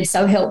 this would have been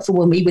so helpful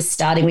when we were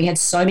starting. We had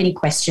so many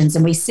questions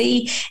and we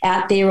see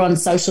out there on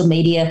social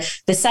media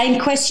the same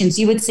questions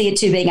you would see it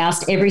too being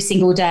asked every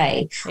single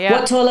day. Yeah.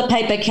 What toilet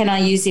paper can I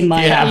use in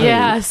my oven?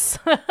 Yes.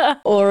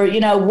 Or,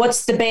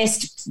 what's the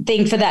best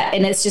thing for that?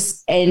 And it's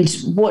just, and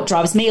what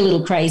drives me a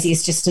little crazy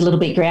is just a little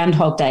bit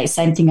Groundhog Day,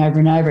 same thing over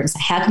and over. And so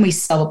how can we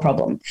solve a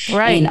problem?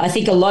 Right. And I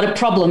think a lot of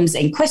problems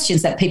and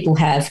questions that people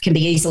have can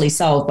be easily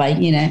solved by,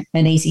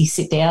 an easy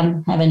sit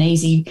down, have an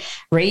easy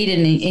read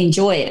and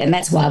enjoy it. And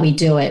that's why we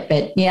do it.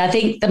 But yeah, I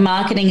think the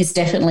marketing is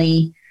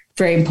definitely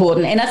very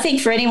important. And I think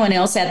for anyone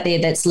else out there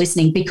that's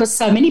listening, because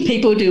so many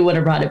people do want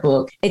to write a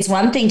book, it's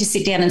one thing to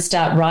sit down and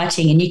start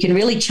writing, and you can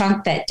really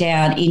chunk that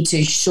down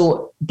into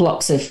short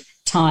blocks of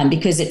time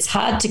because it's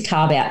hard to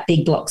carve out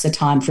big blocks of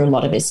time for a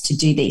lot of us to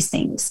do these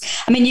things.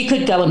 You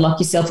could go and lock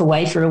yourself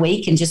away for a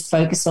week and just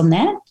focus on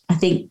that. I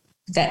think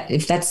that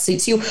if that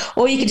suits you,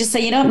 or you could just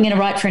say, I'm going to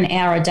write for an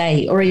hour a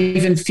day or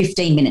even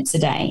 15 minutes a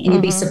day. And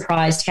you'd be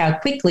surprised how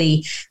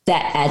quickly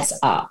that adds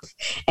up.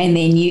 And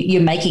then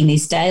you're making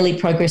these daily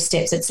progress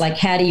steps. It's like,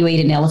 how do you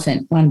eat an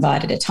elephant? One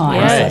bite at a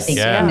time. Yes. So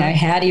I think,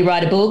 how do you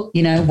write a book?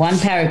 One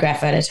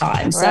paragraph at a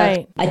time. So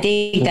I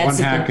think that's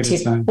one hack at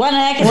a time. One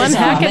hack at a time.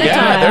 Hack at a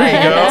time.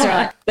 There you go. That's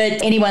right.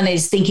 But anyone that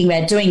is thinking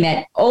about doing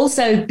that,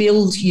 also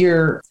build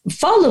your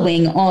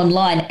following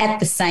online at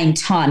the same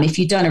time. If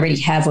you don't already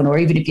have one, or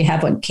even if you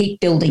have one, keep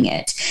building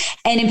it.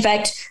 And in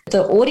fact,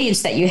 the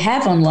audience that you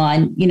have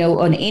online,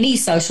 on any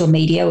social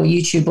media or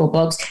YouTube or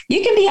blogs,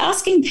 you can be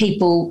asking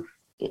people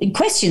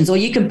questions, or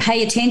you can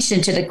pay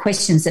attention to the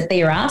questions that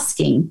they're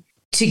asking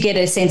to get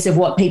a sense of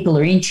what people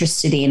are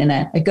interested in.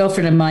 And a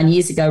girlfriend of mine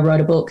years ago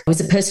wrote a book. It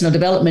was a personal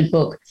development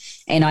book.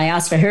 And I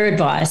asked for her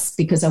advice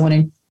because I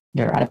wanted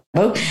to write a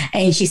book.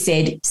 And she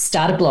said,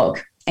 start a blog.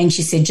 And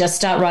she said, just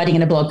start writing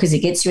in a blog because it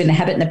gets you in the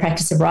habit and the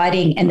practice of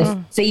writing. And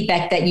the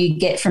feedback that you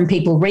get from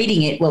people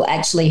reading it will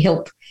actually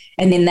help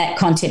And then that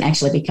content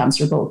actually becomes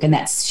your book. And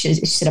that's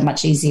just a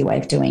much easier way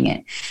of doing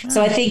it.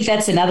 So I think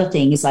that's another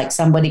thing is like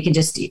somebody can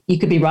just, you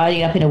could be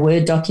writing up in a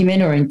Word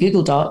document or in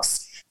Google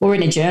Docs or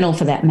in a journal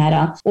for that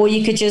matter, or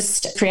you could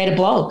just create a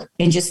blog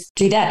and just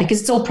do that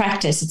because it's all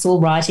practice, it's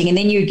all writing. And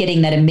then you're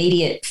getting that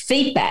immediate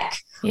feedback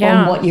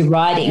on what you're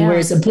writing.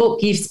 Whereas a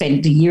book, you've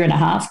spent 1.5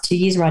 years, 2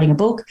 years writing a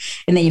book,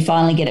 and then you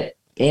finally get it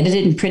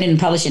edited and printed and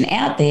published and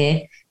out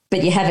there,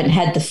 but you haven't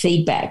had the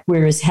feedback.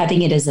 Whereas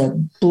having it as a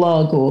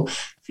blog or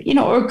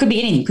it could be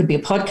anything, it could be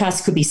a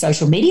podcast, it could be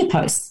social media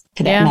posts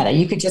for that matter.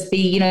 You could just be,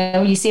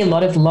 you see a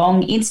lot of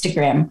long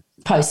Instagram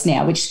posts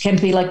now, which can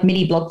be like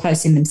mini blog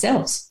posts in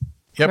themselves.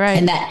 Yep. Right.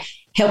 And that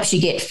helps you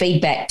get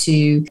feedback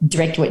to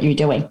direct what you're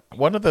doing.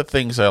 One of the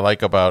things I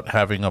like about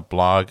having a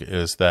blog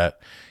is that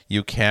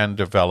you can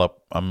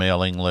develop a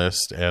mailing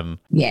list and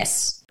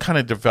kind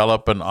of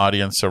develop an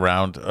audience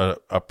around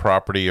a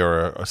property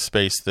or a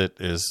space that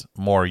is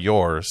more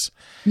yours.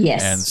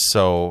 Yes. And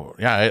so,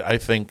 I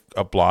think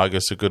a blog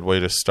is a good way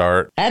to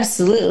start.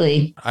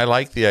 Absolutely. I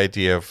like the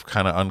idea of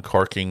kind of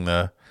uncorking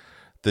the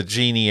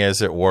genie,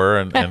 as it were,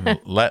 and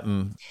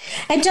letting...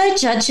 And don't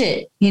judge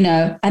it,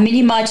 I mean,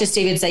 you might just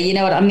even say, you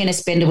know what, I'm going to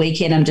spend a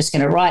weekend, I'm just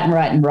going to write and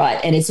write and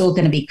write, and it's all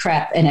going to be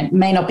crap, and it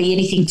may not be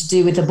anything to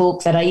do with the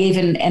book that I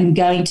even am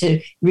going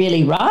to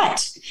really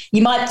write.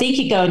 You might think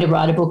you're going to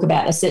write a book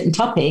about a certain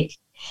topic,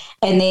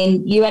 and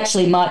then you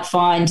actually might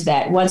find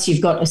that once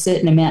you've got a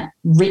certain amount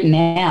written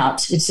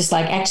out, it's just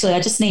like, actually, I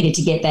just needed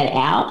to get that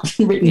out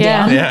written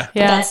down. Yeah. But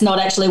that's not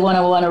actually what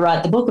I want to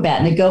write the book about.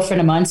 And a girlfriend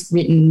of mine's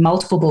written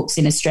multiple books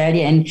in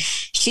Australia, and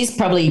she's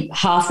probably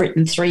half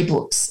written 3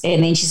 books.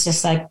 And then she's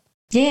just like,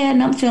 yeah,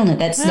 no, I'm feeling it.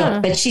 That's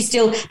not, but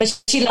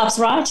she loves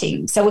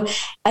writing. So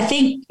I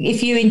think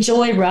if you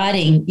enjoy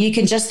writing, you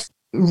can just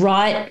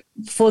write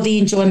for the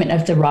enjoyment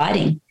of the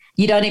writing.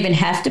 You don't even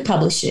have to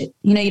publish it.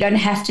 You don't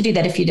have to do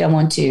that if you don't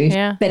want to.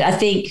 Yeah. But I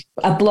think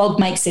a blog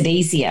makes it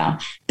easier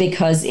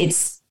because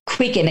it's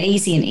quick and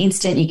easy and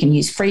instant. You can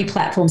use free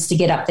platforms to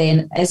get up there.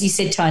 And as you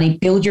said, Tony,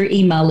 build your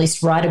email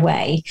list right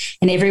away.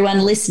 And everyone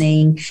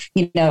listening,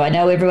 I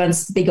know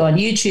everyone's big on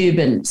YouTube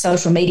and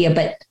social media,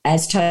 but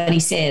as Tony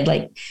said,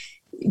 like,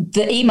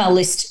 the email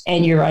list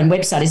and your own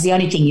website is the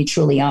only thing you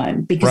truly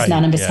own because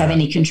none of us have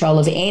any control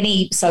of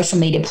any social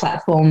media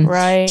platform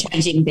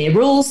changing their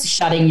rules,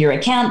 shutting your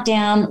account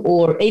down,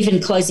 or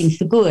even closing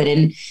for good.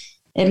 And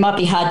it might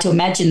be hard to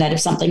imagine that of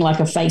something like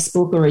a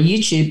Facebook or a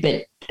YouTube,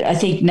 but I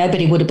think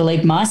nobody would have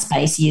believed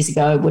MySpace years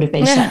ago would have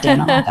been shut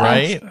down either.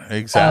 Right,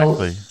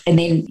 exactly. And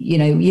then,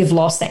 you've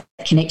lost that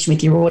connection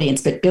with your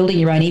audience, but building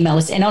your own email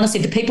list. And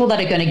honestly, the people that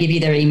are going to give you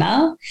their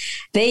email,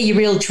 they're your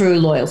real, true,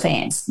 loyal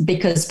fans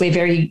because we're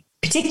very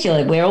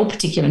particular. We're all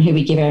particular in who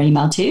we give our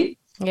email to.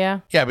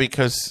 Yeah. Yeah,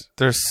 because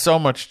there's so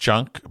much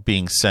junk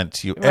being sent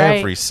to you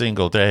every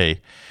single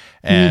day.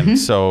 And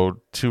so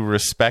to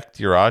respect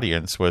your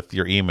audience with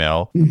your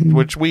email,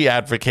 which we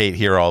advocate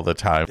here all the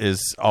time,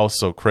 is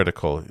also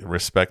critical.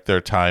 Respect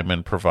their time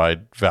and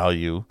provide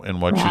value in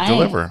what you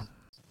deliver.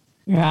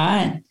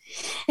 Right.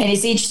 And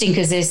it's interesting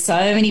because there's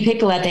so many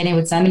people out there now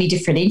with so many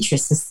different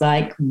interests. It's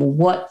like,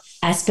 what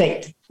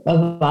aspect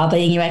of RVing are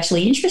you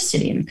actually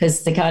interested in?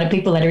 Because the kind of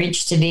people that are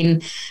interested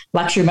in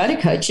luxury motor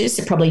coaches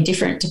are probably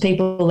different to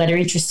people that are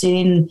interested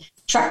in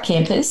truck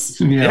campers.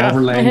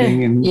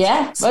 Overlanding. And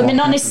I mean,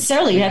 not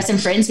necessarily. You have some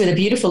friends with a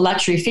beautiful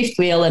luxury fifth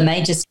wheel and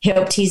they just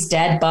helped his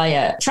dad buy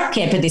a truck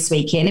camper this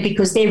weekend, and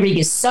because their rig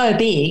is so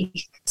big,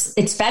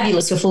 it's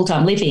fabulous for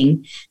full-time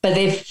living, but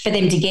for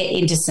them to get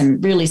into some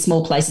really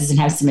small places and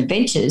have some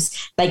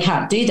adventures, they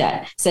can't do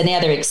that. So now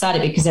they're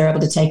excited because they're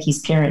able to take his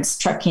parents'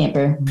 truck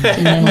camper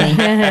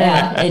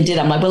out and do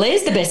that. I'm like, well,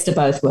 there's the best of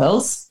both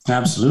worlds.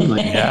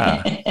 Absolutely.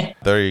 Yeah.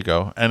 There you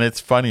go. And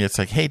it's funny. It's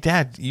like, hey,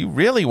 Dad, you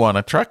really want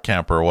a truck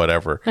camper or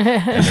whatever. And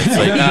it's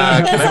like, can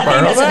I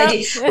borrow that?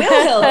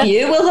 We'll help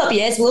you.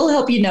 Yes, we'll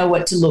help you know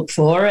what to look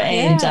for.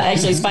 And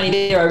actually, it's funny.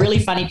 They're a really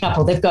funny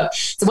couple.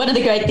 So one of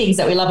the great things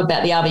that we love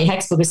about the RV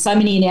Hacks book is so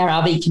many in our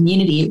RV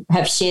community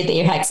have shared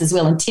their hacks as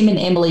well. And Tim and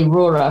Emily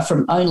Rohrer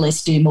from Own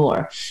Less, Do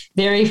More.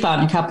 Very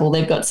fun couple.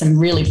 They've got some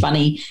really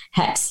funny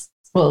hacks.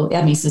 Well,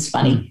 Abby's is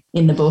funny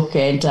in the book,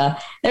 and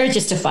they're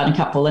just a fun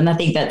couple. And I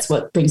think that's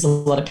what brings a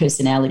lot of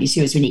personality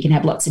to, is when you can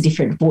have lots of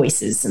different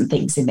voices and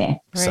things in there.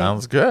 Right.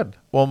 Sounds good.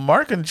 Well,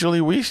 Mark and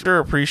Julie, we sure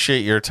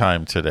appreciate your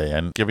time today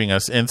and giving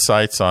us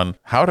insights on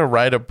how to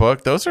write a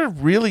book. Those are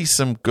really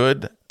some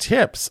good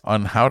tips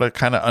on how to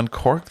kind of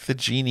uncork the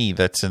genie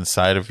that's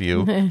inside of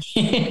you.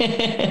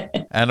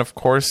 And of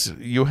course,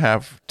 you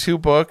have 2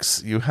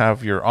 books. You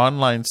have your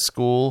online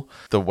school,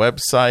 the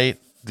website,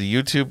 the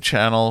YouTube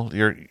channel.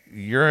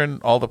 You're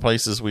in all the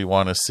places we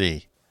want to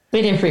see.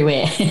 We're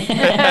everywhere.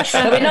 But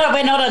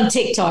we're not on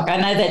TikTok. I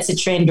know that's a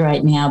trend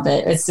right now,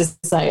 but it's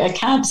just like, I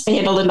can't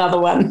handle another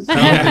one.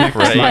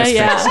 Right.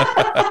 Yeah.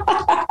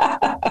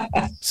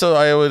 So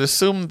I would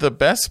assume the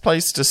best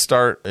place to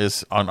start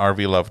is on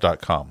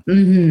rvlove.com.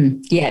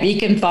 Yeah, you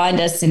can find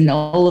us in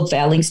all of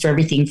our links to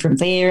everything from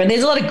there. And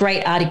there's a lot of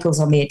great articles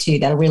on there too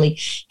that'll really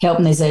help.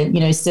 And there's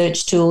a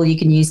search tool you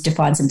can use to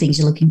find some things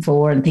you're looking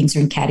for, and things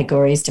are in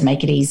categories to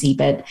make it easy.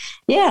 But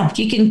yeah,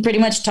 you can pretty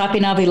much type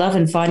in RV Love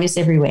and find us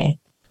everywhere.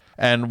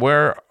 And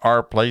where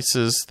are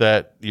places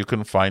that you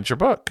can find your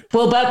book?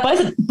 Well,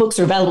 both books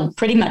are available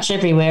pretty much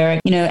everywhere.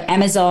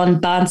 Amazon,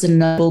 Barnes &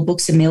 Noble,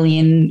 Books A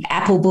Million,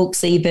 Apple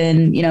Books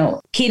even,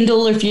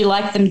 Kindle if you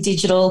like them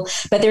digital.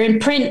 But they're in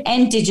print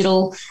and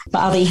digital.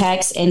 RV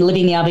Hacks and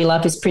Living the RV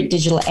Life is print,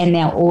 digital, and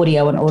now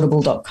audio on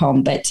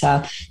audible.com. But,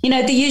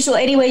 the usual,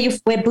 anywhere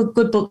where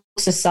good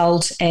books are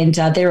sold. And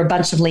there are a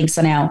bunch of links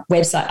on our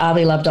website,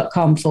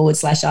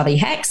 rvlove.com/RV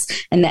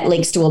Hacks. And that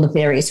links to all the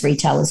various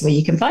retailers where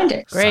you can find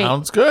it. Great.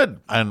 Sounds good.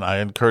 And I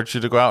encourage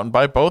you to go out and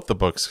buy both the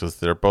books because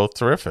they're both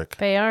terrific.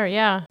 They are,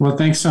 yeah. Well,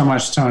 thanks so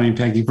much, Tony and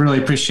Peggy.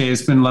 Really appreciate it.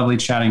 It's been lovely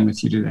chatting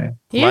with you today.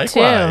 You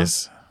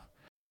Likewise.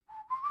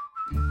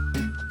 too.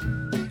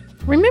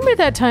 Remember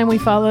that time we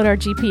followed our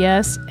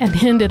GPS and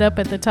ended up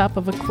at the top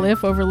of a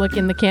cliff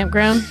overlooking the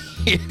campground?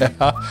 Yeah,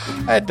 I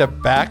had to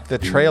back the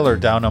trailer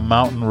down a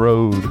mountain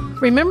road.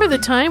 Remember the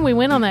time we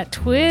went on that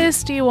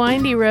twisty,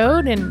 windy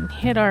road and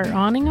hit our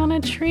awning on a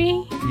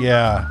tree?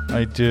 Yeah,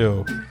 I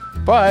do.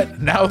 But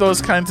now those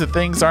kinds of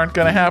things aren't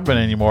going to happen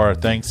anymore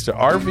thanks to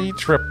RV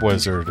Trip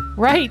Wizard.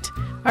 Right.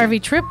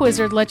 RV Trip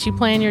Wizard lets you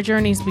plan your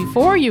journeys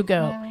before you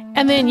go,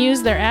 and then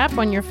use their app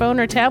on your phone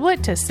or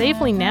tablet to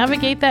safely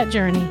navigate that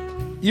journey.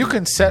 You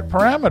can set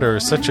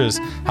parameters such as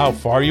how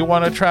far you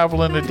want to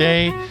travel in a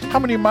day, how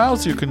many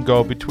miles you can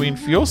go between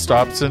fuel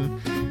stops,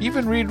 and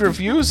even read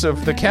reviews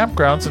of the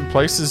campgrounds and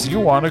places you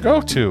want to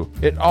go to.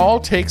 It all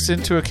takes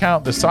into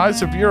account the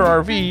size of your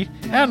RV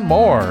and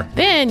more.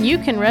 Then you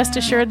can rest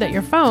assured that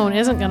your phone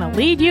isn't going to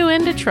lead you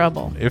into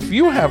trouble. If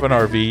you have an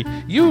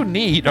RV, you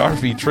need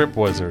RV Trip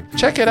Wizard.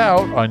 Check it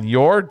out on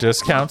your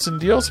discounts and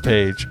deals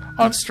page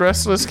on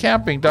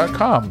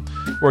stresslesscamping.com,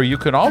 where you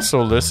can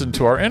also listen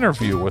to our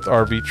interview with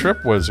RV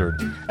Trip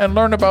Wizard and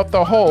learn about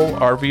the whole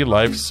RV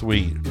Life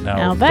suite.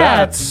 Now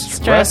that's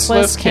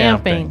stressless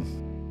camping.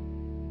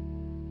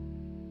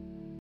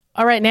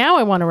 All right, now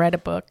I want to write a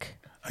book.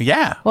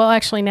 Yeah. Well,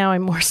 actually, now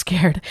I'm more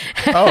scared.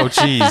 Oh,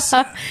 geez.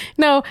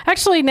 No,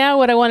 actually, now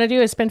what I want to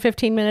do is spend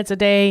 15 minutes a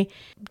day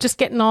just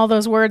getting all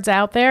those words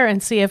out there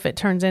and see if it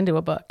turns into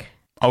a book.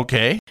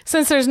 Okay.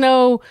 Since there's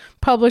no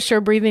publisher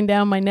breathing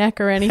down my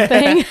neck or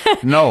anything.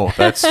 No,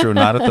 that's true.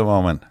 Not at the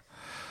moment.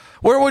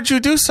 Where would you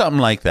do something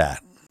like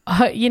that?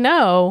 I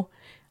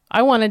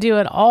want to do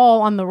it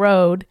all on the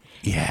road.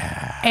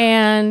 Yeah.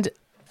 And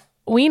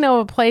we know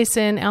a place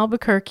in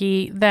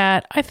Albuquerque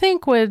that I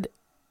think would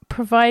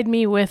provide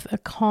me with a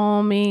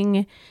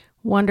calming,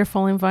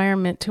 wonderful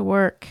environment to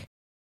work.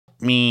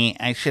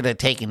 I should have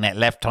taken that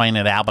left turn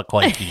at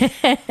Albuquerque.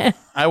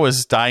 I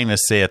was dying to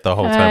say it the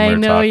whole time we were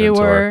talking to her. I know you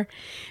were.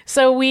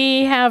 So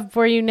we have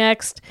for you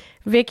next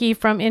Vicki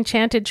from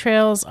Enchanted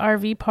Trails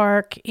RV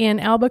Park in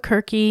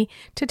Albuquerque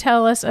to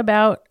tell us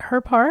about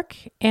her park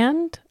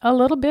and a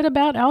little bit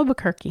about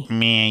Albuquerque.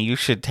 You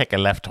should take a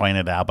left turn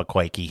at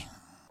Albuquerque.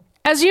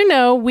 As you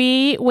know,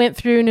 we went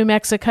through New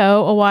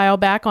Mexico a while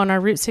back on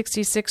our Route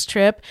 66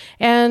 trip,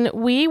 and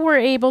we were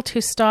able to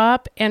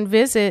stop and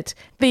visit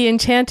the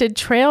Enchanted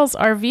Trails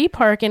RV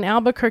Park in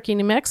Albuquerque,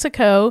 New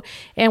Mexico,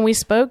 and we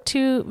spoke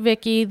to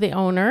Vicki, the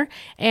owner,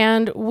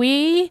 and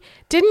we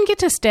didn't get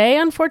to stay,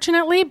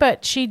 unfortunately,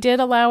 but she did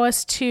allow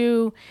us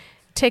to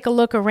take a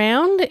look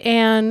around,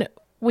 and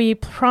we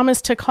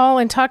promised to call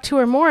and talk to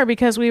her more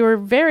because we were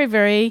very,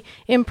 very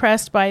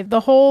impressed by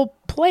the whole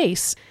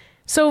place.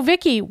 So,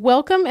 Vicki,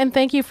 welcome, and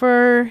thank you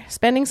for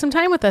spending some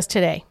time with us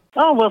today.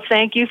 Oh, well,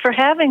 thank you for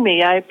having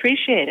me. I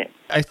appreciate it.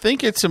 I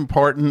think it's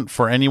important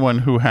for anyone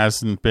who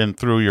hasn't been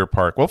through your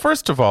park. Well,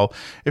 first of all,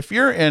 if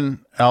you're in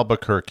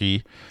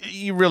Albuquerque,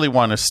 you really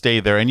want to stay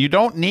there, and you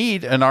don't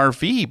need an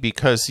RV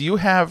because you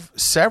have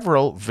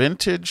several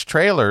vintage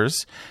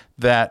trailers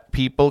that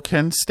people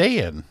can stay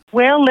in.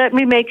 Well, let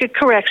me make a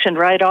correction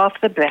right off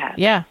the bat.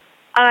 Yeah.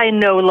 I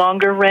no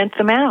longer rent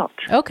them out.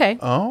 Okay.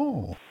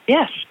 Oh.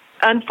 Yes.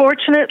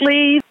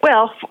 Unfortunately,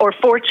 or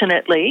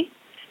fortunately,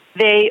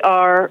 they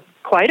are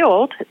quite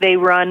old. They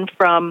run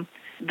from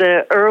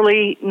the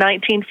early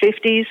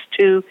 1950s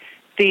to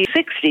the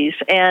 60s.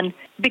 And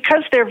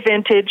because they're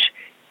vintage,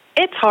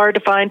 it's hard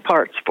to find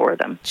parts for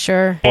them.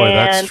 Sure. Boy, and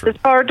that's true. it's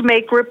hard to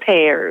make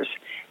repairs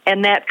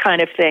and that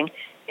kind of thing.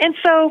 And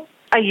so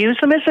I use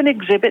them as an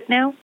exhibit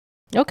now.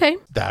 Okay.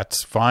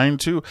 That's fine,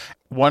 too.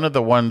 One of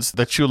the ones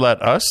that you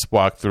let us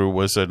walk through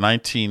was a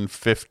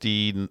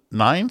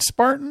 1959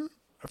 Spartan,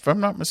 if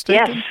I'm not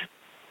mistaken. Yes.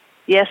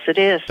 Yes, it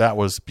is. That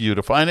was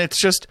beautiful. And it's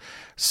just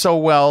so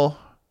well,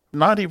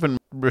 not even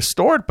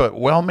restored, but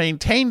well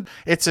maintained.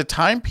 It's a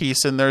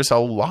timepiece, and there's a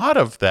lot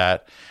of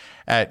that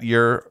at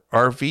your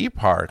RV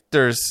park.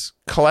 There's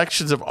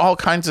collections of all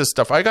kinds of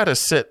stuff. I got to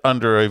sit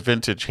under a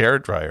vintage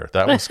hairdryer.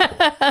 That was cool.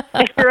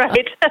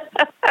 Right.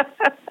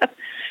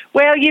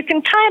 Well, you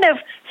can kind of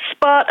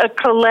spot a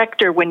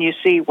collector when you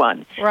see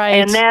one. Right.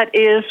 And that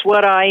is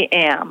what I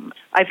am.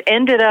 I've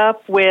ended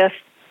up with,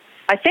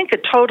 I think, a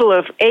total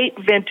of 8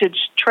 vintage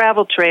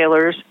travel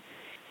trailers.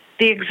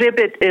 The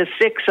exhibit is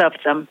 6 of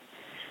them.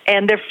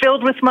 And they're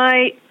filled with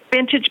my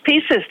vintage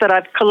pieces that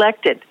I've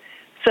collected.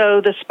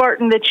 So the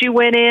Spartan that you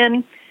went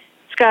in,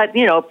 it's got,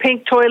 a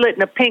pink toilet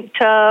and a pink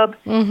tub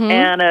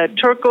and a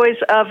turquoise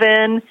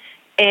oven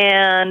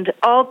and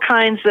all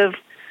kinds of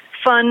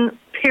fun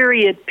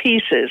period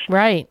pieces.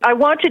 Right. I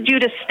wanted you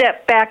to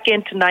step back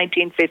into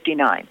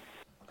 1959.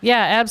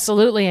 Yeah,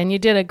 absolutely. And you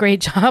did a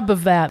great job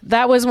of that.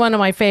 That was one of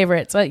my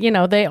favorites. I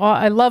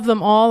love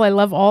them all. I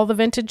love all the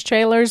vintage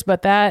trailers,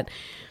 but that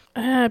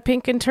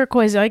pink and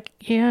turquoise,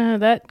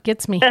 that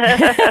gets me.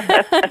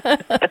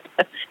 I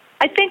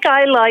think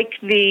I like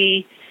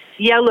the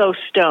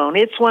Yellowstone.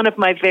 It's one of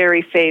my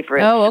very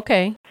favorites. Oh,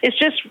 okay. It's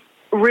just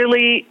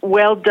really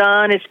well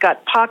done. It's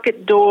got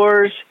pocket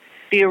doors,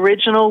 the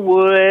original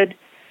wood,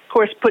 of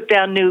course, put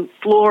down new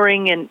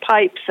flooring and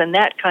pipes and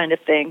that kind of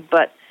thing.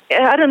 But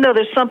I don't know,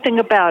 there's something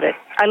about it.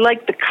 I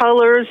like the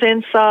colors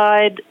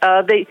inside.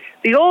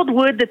 The old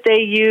wood that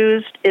they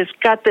used is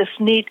got this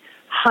neat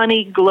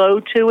honey glow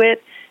to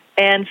it.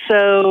 And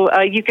so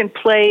you can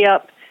play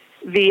up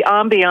the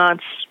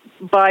ambiance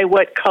by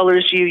what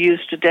colors you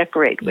use to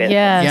decorate with.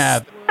 Yes.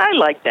 Yeah. I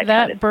like that kind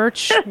That of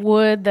birch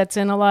wood that's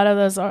in a lot of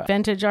those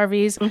vintage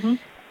RVs.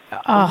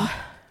 Oh,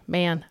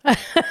 man.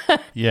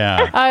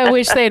 Yeah. I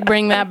wish they'd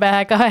bring that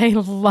back. I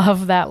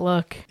love that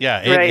look.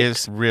 Yeah, it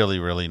is really,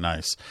 really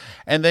nice.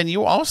 And then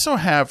you also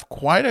have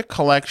quite a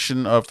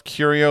collection of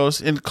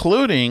curios,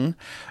 including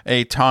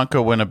a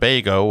Tonka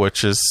Winnebago,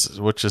 which is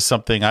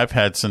something I've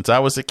had since I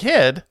was a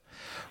kid.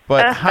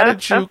 But how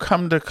did you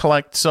come to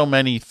collect so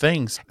many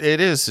things?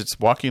 It's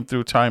walking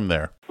through time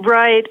there.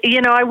 Right.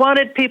 I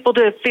wanted people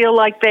to feel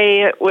like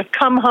they would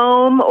come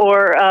home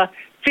or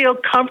feel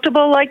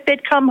comfortable like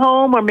they'd come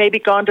home or maybe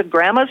gone to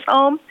Grandma's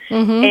home.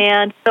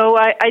 And so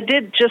I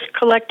did just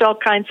collect all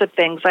kinds of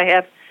things. I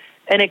have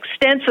an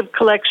extensive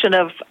collection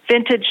of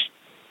vintage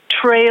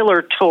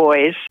trailer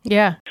toys.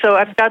 Yeah. So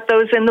I've got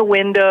those in the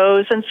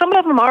windows, and some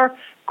of them are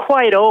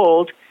quite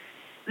old.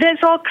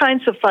 There's all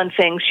kinds of fun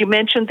things. You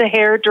mentioned the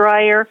hair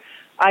dryer.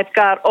 I've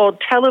got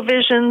old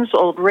televisions,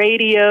 old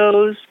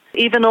radios,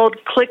 even old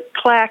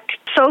click-clack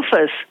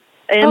sofas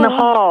in the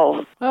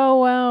hall. Oh,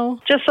 wow.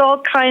 Just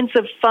all kinds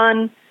of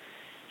fun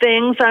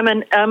things.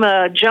 I'm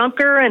a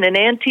junker and an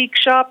antique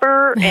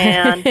shopper,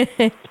 and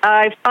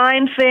I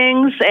find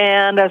things,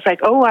 and I was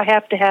like, I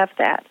have to have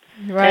that.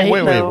 Right.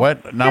 Wait,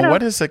 what? Now,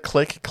 what is a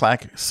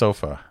click-clack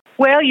sofa?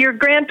 Well, your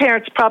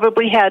grandparents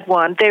probably had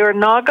one. They were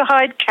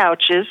Naugahyde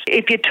couches.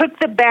 If you took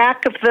the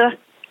back of the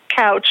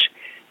couch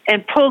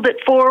and pulled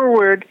it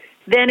forward,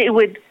 then it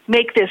would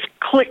make this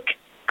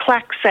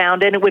click-clack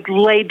sound, and it would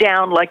lay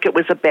down like it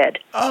was a bed.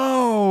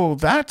 Oh,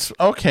 that's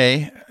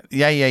okay.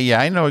 Yeah.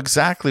 I know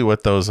exactly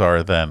what those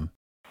are then.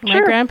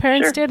 My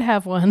grandparents did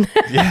have one.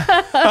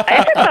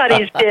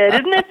 Everybody's did.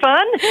 Isn't it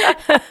fun?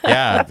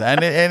 Yeah,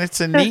 and it's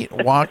a neat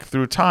walk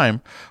through time.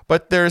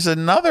 But there's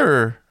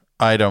another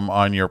item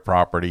on your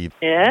property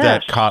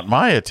that caught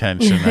my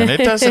attention, and it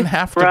doesn't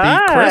have to be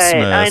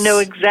Christmas. I know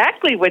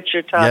exactly what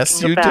you're talking about.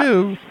 Yes, you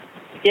do.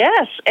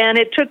 Yes, and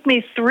it took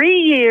me 3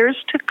 years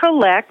to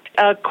collect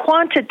a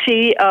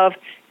quantity of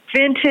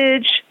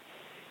vintage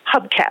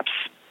hubcaps.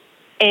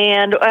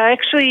 And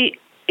actually,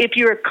 if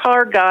you're a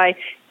car guy,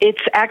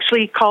 it's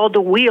actually called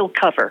a wheel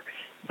cover,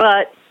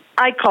 but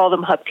I call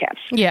them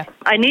hubcaps. Yeah.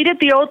 I needed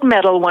the old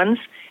metal ones,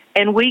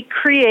 and we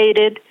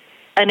created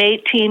an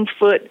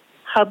 18-foot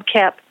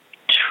hubcap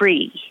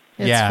tree.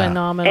 It's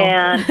phenomenal.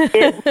 And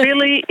it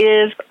really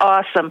is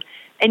awesome.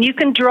 And you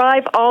can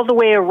drive all the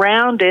way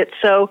around it.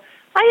 So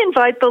I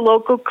invite the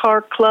local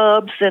car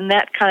clubs and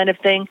that kind of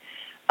thing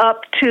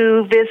up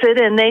to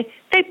visit, and they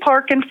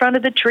park in front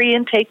of the tree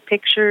and take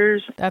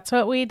pictures. That's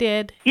what we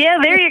did. Yeah,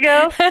 there you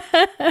go.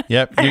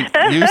 Yep.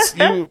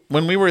 You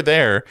when we were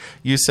there,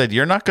 you said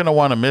you're not going to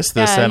want to miss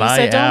this, and I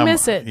am. Don't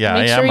miss it. Yeah,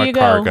 Make I sure am you a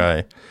car go.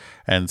 guy.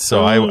 And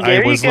so I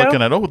was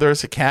looking at,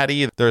 there's a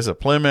Caddy, there's a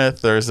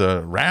Plymouth, there's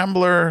a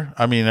Rambler.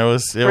 I mean, it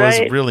was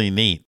really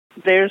neat.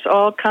 There's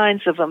all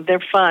kinds of them.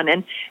 They're fun.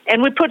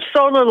 And we put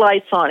solar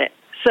lights on it.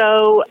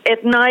 So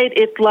at night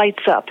it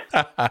lights up.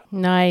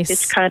 Nice.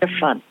 It's kind of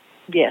fun.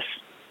 Yes.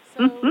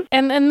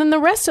 And then the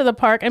rest of the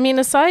park, I mean,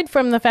 aside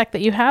from the fact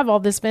that you have all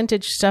this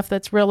vintage stuff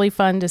that's really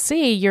fun to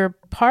see, your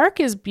park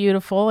is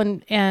beautiful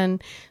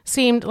and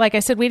seemed, like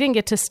I said, we didn't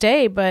get to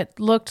stay, but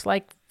looked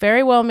like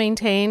very well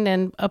maintained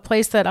and a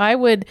place that I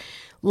would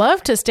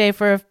love to stay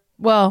for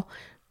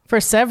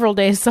several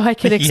days so I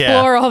could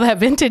explore all that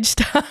vintage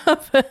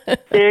stuff.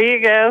 There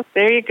you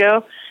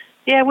go.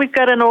 Yeah, we've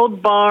got an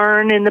old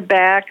barn in the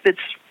back that's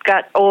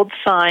got old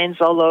signs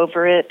all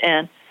over it,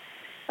 and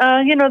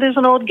there's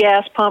an old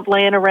gas pump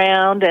laying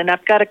around, and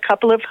I've got a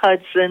couple of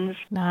Hudsons.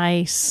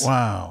 Nice.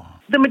 Wow.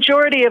 The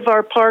majority of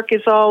our park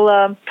is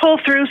all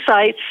pull-through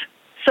sites,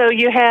 so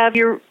you have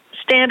your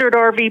standard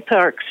RV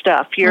park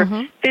stuff, your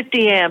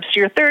 50 amps,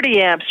 your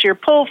 30 amps, your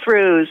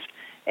pull-throughs,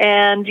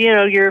 and,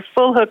 your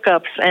full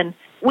hookups. And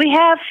we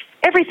have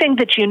everything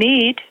that you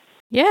need.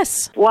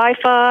 Yes.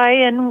 Wi-Fi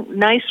and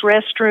nice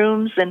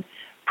restrooms and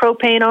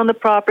propane on the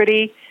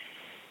property.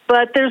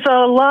 But there's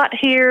a lot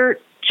here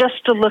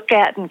just to look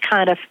at and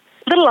kind of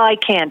little eye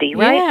candy,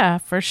 right? Yeah,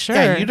 for sure.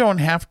 Yeah, you don't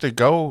have to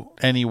go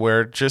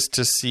anywhere just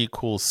to see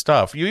cool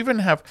stuff. You even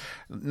have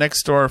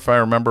next door, if I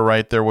remember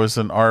right, there was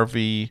an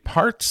RV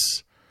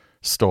parts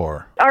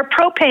store. Our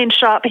propane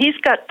shop, he's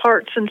got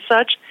parts and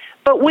such,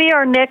 but we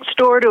are next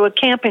door to a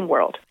Camping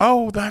World.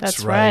 Oh,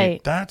 that's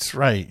right. That's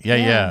right.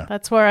 Yeah.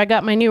 That's where I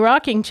got my new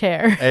rocking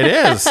chair. It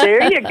is.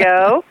 There you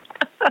go.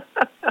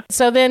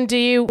 So then do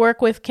you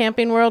work with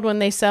Camping World when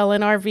they sell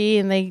an RV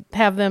and they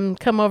have them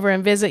come over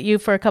and visit you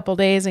for a couple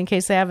days in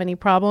case they have any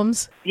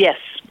problems? Yes,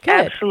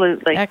 Good.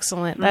 absolutely.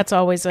 Excellent. That's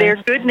always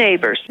They're good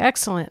neighbors.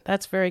 excellent.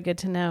 That's very good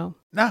to know.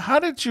 Now, how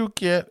did you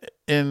get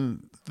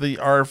in the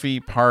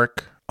RV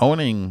park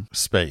owning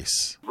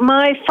space?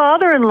 My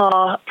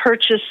father-in-law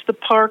purchased the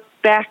park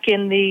back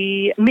in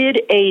the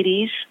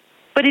mid-'80s,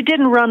 but he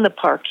didn't run the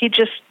park. He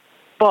just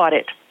bought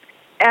it.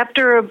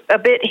 After a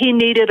bit, he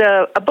needed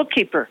a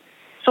bookkeeper.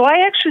 So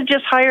I actually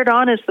just hired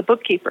on as the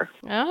bookkeeper.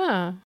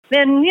 Ah.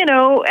 Then,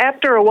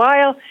 after a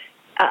while,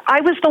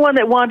 I was the one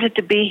that wanted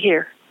to be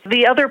here.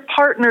 The other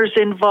partners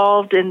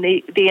involved in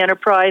the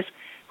enterprise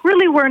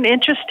really weren't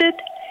interested,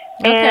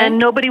 and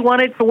nobody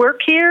wanted to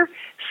work here.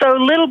 So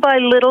little by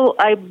little,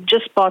 I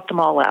just bought them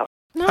all out.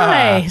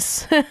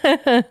 Nice.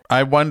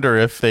 I wonder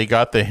if they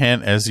got the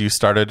hint as you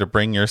started to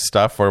bring your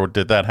stuff, or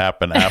did that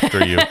happen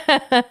after you?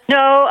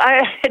 No,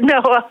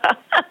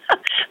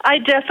 I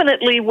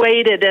definitely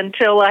waited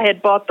until I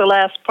had bought the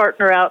last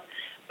partner out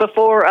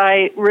before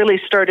I really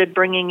started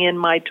bringing in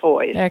my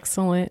toys.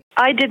 Excellent.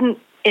 I didn't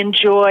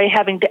enjoy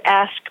having to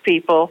ask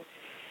people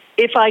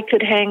if I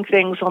could hang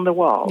things on the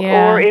wall,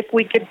 or if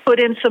we could put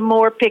in some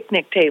more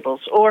picnic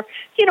tables, or,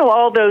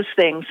 all those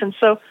things. And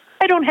so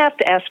I don't have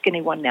to ask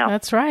anyone now.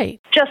 That's right.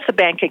 Just the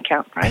bank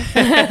account, right?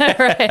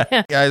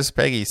 Right. As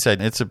Peggy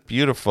said, it's a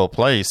beautiful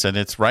place, and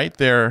it's right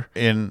there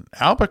in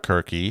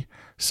Albuquerque.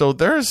 So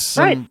there's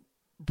some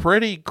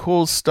pretty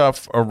cool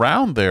stuff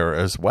around there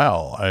as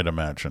well, I'd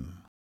imagine.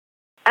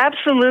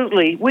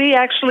 Absolutely. We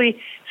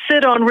actually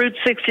sit on Route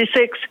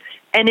 66,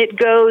 and it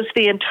goes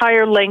the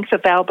entire length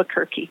of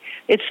Albuquerque.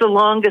 It's the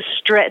longest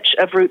stretch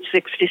of Route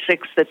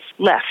 66 that's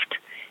left.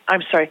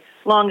 I'm sorry,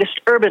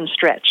 longest urban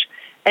stretch.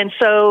 And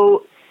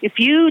so if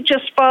you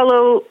just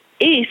follow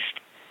east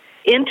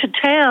into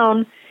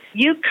town,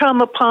 you come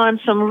upon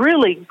some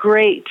really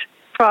great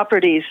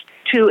properties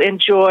to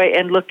enjoy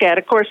and look at.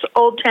 Of course,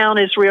 Old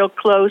Town is real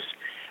close.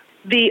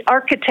 The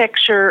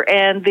architecture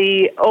and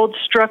the old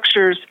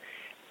structures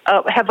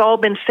have all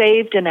been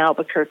saved in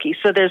Albuquerque.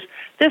 So there's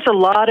a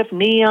lot of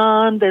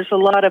neon. There's a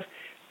lot of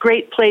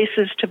great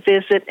places to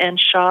visit and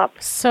shop.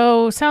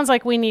 So sounds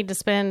like we need to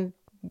spend,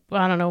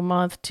 I don't know, a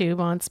month, 2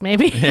 months,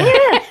 maybe.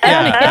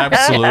 Yeah,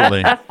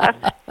 absolutely.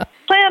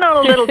 Plan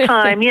on a little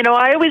time.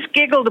 I always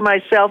giggle to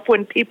myself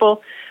when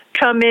people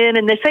come in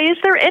and they say, "Is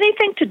there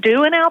anything to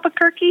do in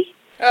Albuquerque?"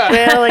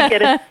 Well, I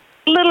get a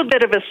little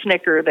bit of a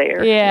snicker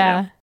there.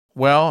 Yeah.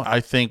 Well, I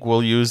think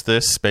we'll use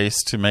this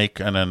space to make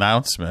an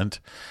announcement.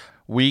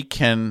 We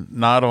can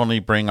not only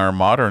bring our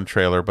modern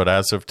trailer, but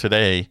as of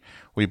today,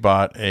 we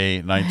bought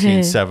a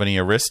 1970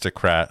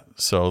 Aristocrat,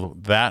 so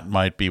that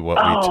might be what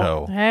we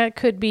tow. That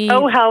could be.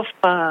 Oh, how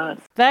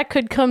fun. That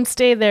could come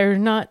stay there,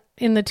 not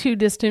in the too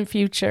distant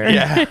future.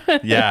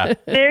 Yeah.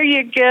 There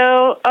you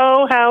go.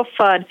 Oh, how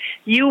fun.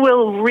 You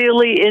will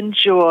really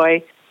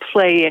enjoy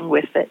playing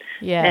with it.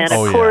 Yes. And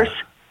of course,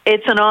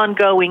 it's an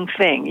ongoing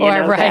thing. You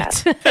know right.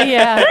 that.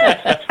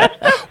 Yeah.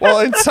 Well,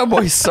 in some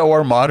ways, so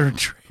are modern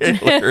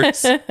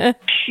trailers.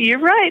 You're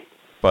right.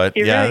 But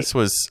You're right. This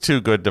was too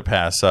good to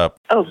pass up.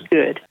 Oh,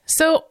 good.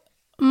 So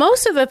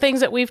most of the things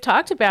that we've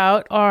talked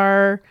about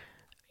are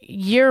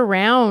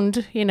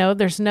year-round.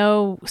 There's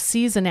no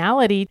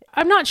seasonality.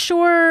 I'm not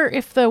sure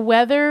if the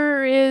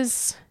weather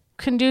is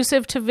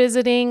conducive to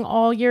visiting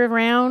all year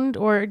round,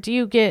 or do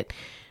you get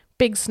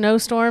big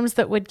snowstorms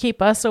that would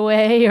keep us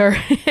away? Or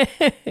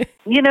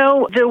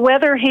the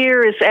weather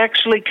here is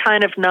actually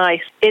kind of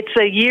nice. It's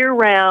a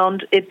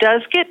year-round. It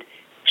does get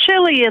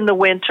chilly in the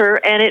winter,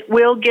 and it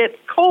will get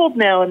cold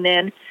now and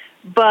then,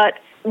 but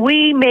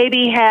we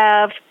maybe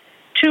have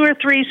 2 or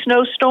 3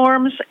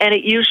 snowstorms, and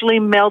it usually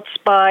melts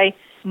by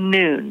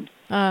noon.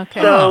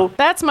 Okay. So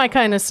that's my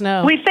kind of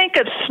snow. We think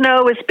of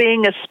snow as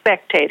being a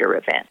spectator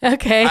event.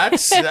 Okay.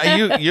 That's,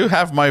 you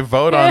have my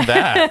vote on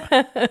that.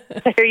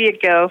 There you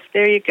go.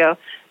 There you go.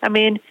 I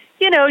mean,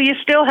 you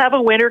still have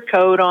a winter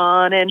coat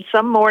on, and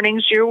some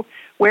mornings you're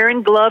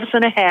wearing gloves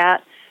and a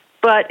hat,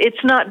 but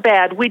it's not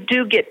bad. We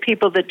do get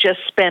people that just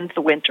spend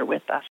the winter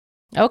with us.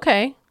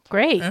 Okay,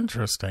 great.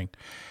 Interesting.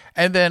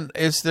 And then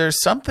is there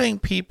something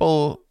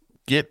people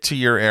get to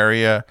your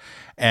area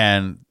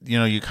and,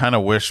 you kind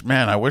of wish,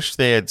 man, I wish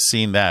they had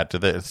seen that.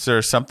 Is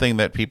there something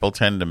that people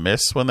tend to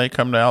miss when they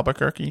come to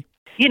Albuquerque?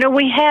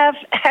 We have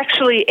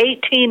actually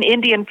 18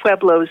 Indian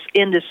pueblos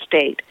in the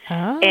state,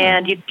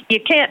 and you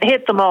can't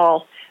hit them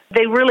all.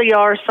 They really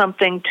are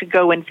something to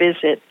go and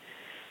visit.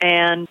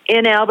 And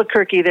in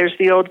Albuquerque, there's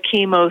the old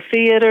Chemo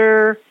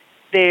Theater.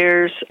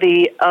 There's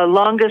the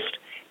longest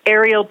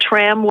aerial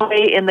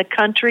tramway in the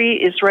country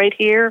is right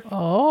here.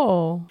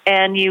 Oh.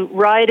 And you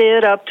ride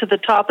it up to the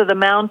top of the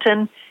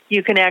mountain.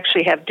 You can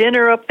actually have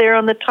dinner up there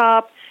on the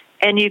top,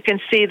 and you can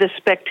see the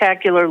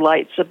spectacular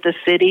lights of the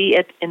city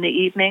in the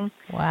evening.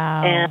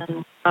 Wow.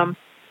 And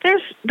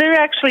there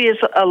actually is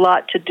a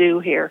lot to do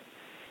here.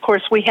 Of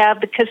course, we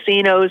have the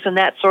casinos and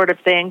that sort of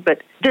thing,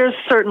 but there's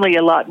certainly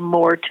a lot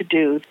more to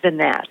do than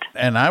that.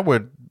 And I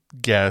would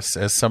guess,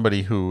 as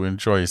somebody who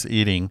enjoys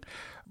eating,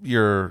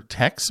 your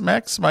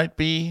Tex-Mex might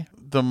be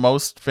the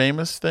most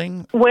famous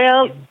thing?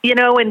 Well,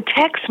 and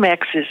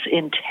Tex-Mex is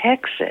in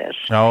Texas.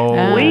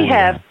 Oh. We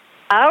have,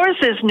 ours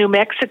is New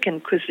Mexican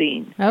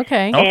cuisine.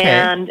 Okay.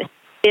 And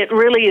it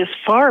really is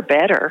far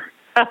better.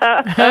 Oh.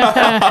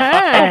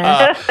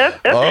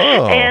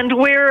 And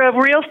we're a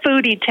real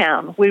foodie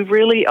town. We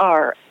really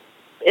are.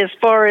 As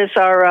far as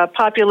our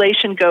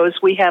population goes,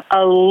 we have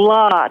a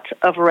lot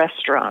of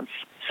restaurants.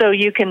 So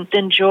you can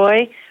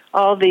enjoy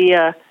all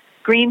the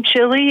green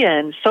chili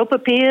and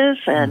sopapillas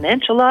and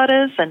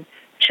enchiladas and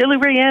chili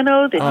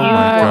relleno that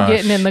I'm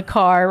getting in the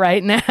car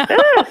right now.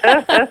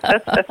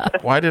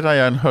 Why did I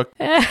unhook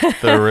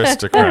the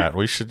Aristocrat?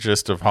 We should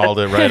just have hauled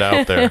it right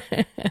out there.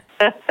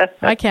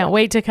 I can't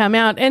wait to come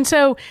out. And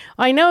so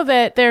I know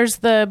that there's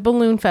the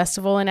Balloon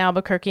Festival in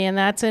Albuquerque, and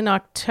that's in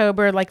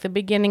October, like the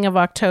beginning of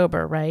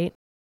October, right?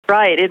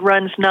 Right. It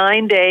runs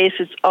 9 days.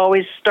 It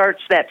always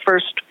starts that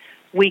first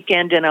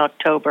weekend in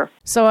October.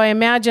 So I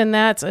imagine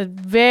that's a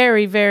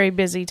very, very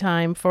busy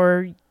time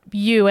for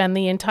you and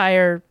the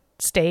entire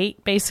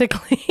state,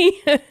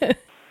 basically.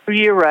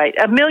 You're right.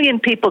 1 million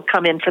people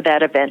come in for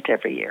that event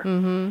every year.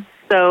 Mm-hmm.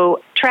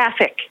 So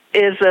traffic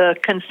is a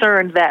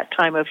concern that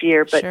time of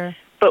year, but Sure.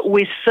 but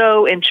we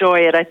so enjoy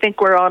it. I think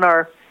we're on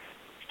our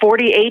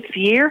 48th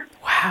year.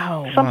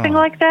 Wow. Something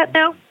like that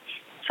now.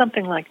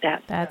 Something like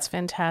that. That's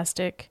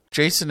fantastic.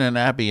 Jason and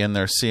Abby in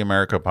their See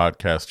America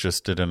podcast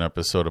just did an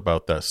episode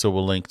about that, so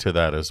we'll link to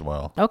that as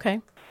well. Okay.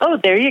 Oh,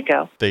 there you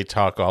go. They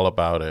talk all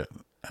about it,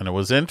 and it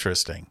was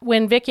interesting.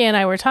 When Vicki and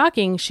I were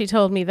talking, she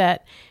told me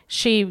that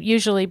she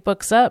usually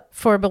books up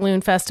for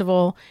Balloon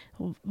Festival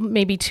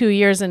maybe 2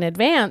 years in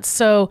advance.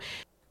 So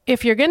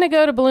if you're going to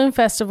go to Balloon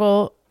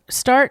Festival,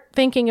 start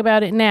thinking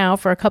about it now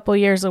for a couple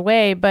years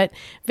away. But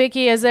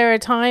Vicki, is there a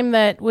time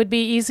that would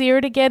be easier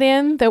to get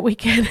in that we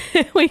could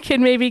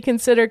maybe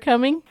consider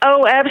coming?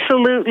 Oh,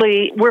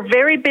 absolutely. We're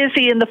very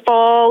busy in the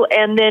fall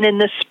and then in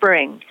the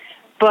spring.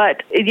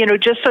 But,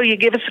 just so you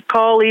give us a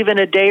call even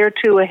a day or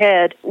two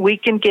ahead, we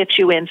can get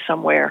you in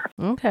somewhere.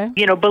 Okay.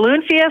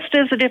 Balloon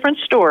Fiesta is a different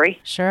story.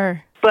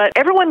 Sure. But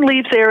everyone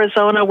leaves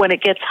Arizona when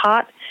it gets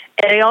hot,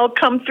 and they all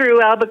come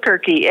through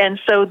Albuquerque. And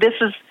so this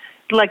is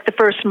like the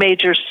first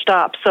major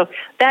stop. So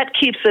that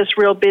keeps us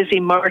real busy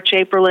March,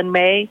 April, and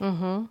May.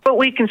 Mm-hmm. But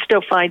we can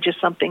still find you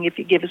something if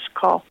you give us a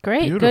call.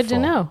 Great. Beautiful. Good to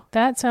know.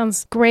 That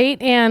sounds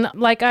great. And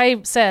like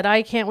I said,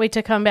 I can't wait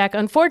to come back.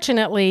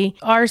 Unfortunately,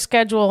 our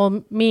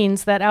schedule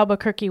means that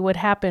Albuquerque would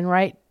happen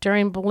right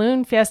during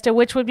Balloon Fiesta,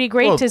 which would be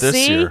great to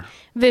see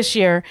this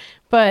year.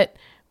 But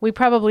we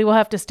probably will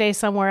have to stay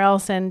somewhere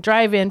else and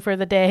drive in for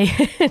the day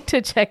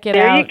to check it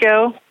out. There you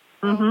go.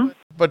 Mm-hmm.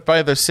 But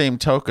by the same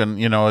token,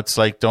 it's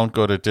like don't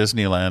go to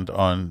Disneyland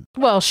on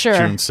sure.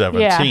 June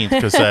 17th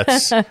because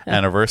that's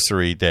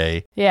anniversary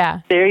day.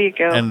 Yeah. There you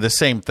go. And the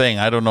same thing,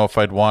 I don't know if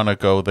I'd want to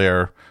go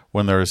there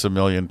when there's 1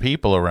 million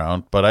people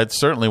around, but I'd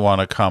certainly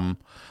want to come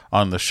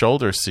on the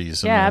shoulder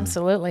season. Yeah,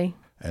 absolutely.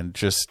 And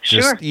just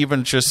Sure.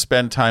 even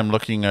spend time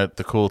looking at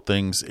the cool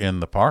things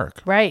in the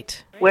park.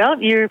 Right.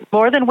 Well, you're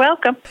more than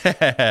welcome.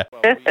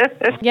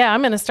 Yeah,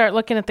 I'm going to start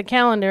looking at the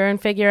calendar and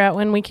figure out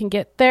when we can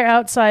get there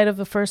outside of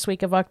the first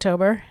week of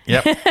October.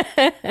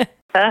 Yep.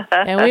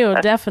 And we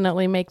will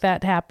definitely make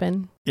that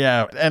happen.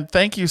 Yeah. And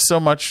thank you so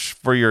much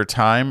for your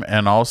time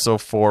and also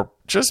for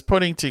just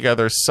putting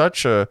together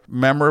such a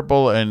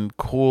memorable and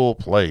cool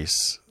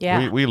place.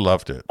 Yeah. We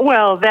loved it.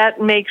 Well, that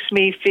makes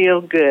me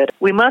feel good.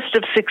 We must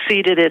have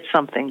succeeded at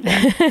something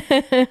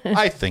then.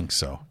 I think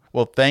so.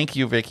 Well, thank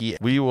you, Vicki.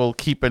 We will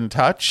keep in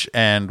touch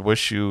and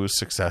wish you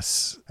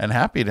success and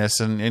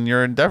happiness in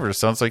your endeavors.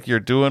 Sounds like you're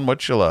doing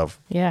what you love.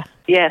 Yeah.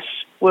 Yes.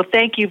 Well,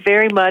 thank you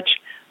very much.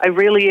 I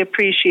really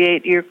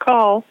appreciate your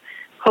call.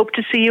 Hope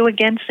to see you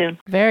again soon.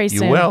 Very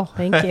soon. You will.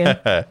 Thank you.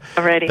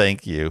 Alrighty.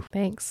 Thank you.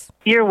 Thanks.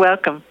 You're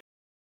welcome.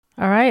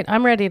 All right.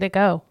 I'm ready to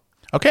go.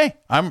 Okay.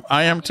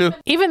 I am too.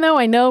 Even though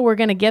I know we're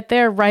going to get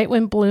there right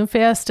when Balloon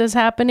Fest is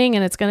happening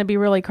and it's going to be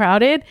really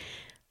crowded,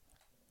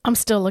 I'm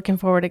still looking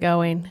forward to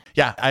going.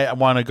 Yeah, I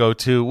want to go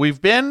too.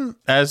 We've been,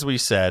 as we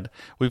said,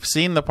 we've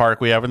seen the park.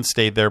 We haven't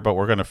stayed there, but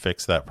we're going to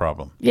fix that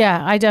problem.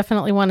 Yeah, I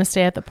definitely want to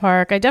stay at the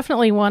park. I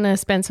definitely want to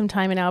spend some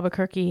time in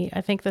Albuquerque.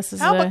 I think this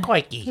is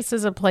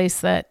a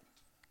place that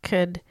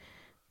could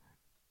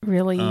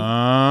really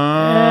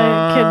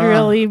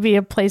be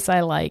a place I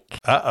like.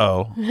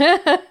 Uh-oh.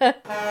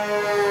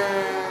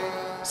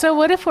 So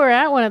what if we're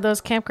at one of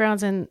those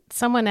campgrounds and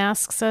someone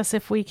asks us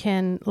if we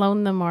can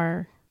loan them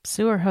our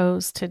sewer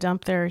hose to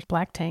dump their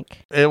black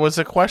tank. It was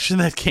a question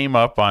that came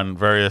up on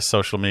various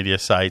social media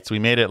sites. We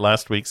made it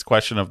last week's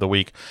question of the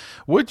week.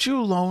 Would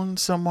you loan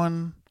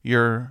someone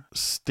your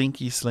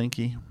stinky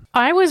slinky?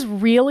 I was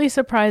really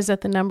surprised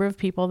at the number of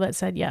people that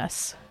said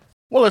yes.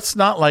 Well, it's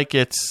not like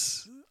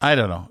it's, I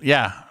don't know.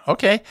 Yeah.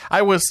 Okay.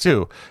 I was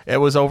too. It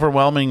was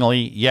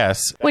overwhelmingly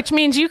yes. Which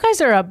means you guys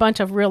are a bunch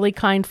of really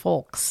kind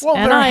folks. Well,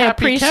 and they're I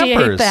happy appreciate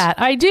campers.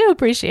 that. I do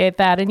appreciate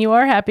that. And you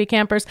are happy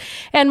campers.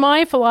 And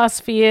my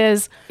philosophy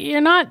is you're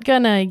not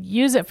going to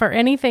use it for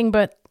anything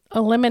but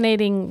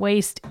eliminating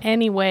waste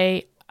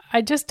anyway.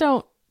 I just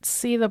don't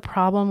see the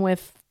problem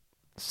with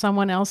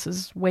someone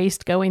else's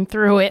waste going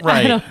through it.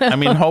 Right. I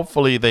mean,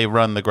 hopefully they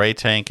run the gray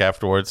tank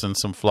afterwards and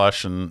some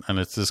flush and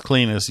it's as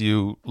clean as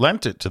you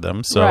lent it to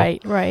them. So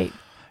Right.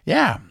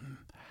 Yeah.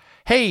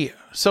 Hey,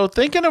 so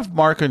thinking of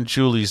Mark and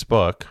Julie's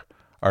book,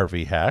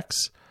 RV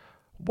Hacks,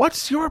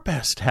 what's your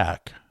best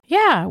hack?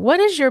 Yeah. What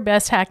is your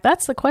best hack?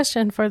 That's the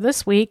question for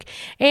this week.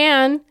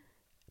 And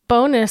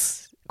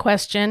bonus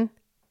question,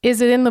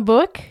 is it in the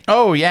book?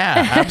 Oh,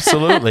 yeah,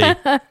 absolutely.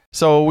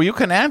 So you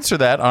can answer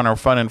that on our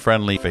Fun and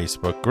Friendly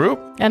Facebook group.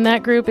 And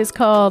that group is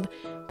called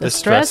the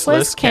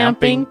Stressless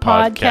Camping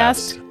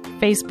Podcast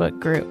Facebook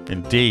group.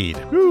 Indeed.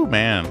 Ooh,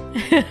 man.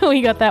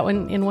 We got that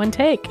one in one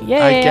take.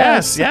 Yay. I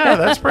guess. Yeah,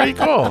 that's pretty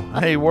cool.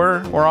 Hey,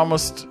 we're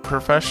almost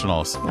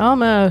professionals.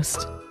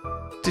 Almost.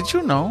 Did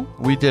you know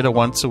we did a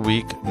once a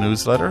week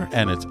newsletter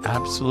and it's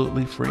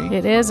absolutely free?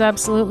 It is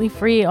absolutely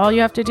free. All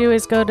you have to do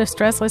is go to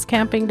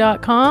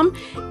stresslesscamping.com.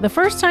 The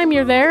first time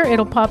you're there,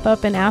 it'll pop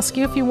up and ask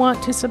you if you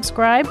want to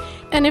subscribe.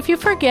 And if you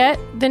forget,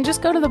 then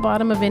just go to the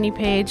bottom of any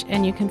page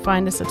and you can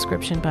find the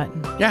subscription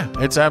button. Yeah,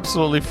 it's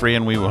absolutely free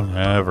and we will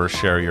never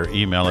share your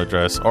email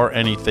address or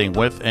anything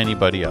with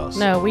anybody else.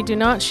 No, we do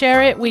not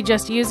share it. We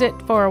just use it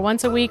for a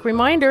once a week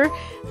reminder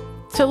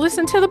to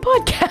listen to the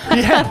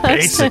podcast. Yeah,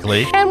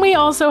 basically. And we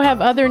also have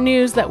other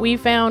news that we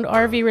found,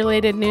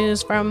 RV-related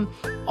news from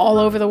all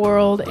over the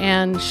world,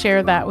 and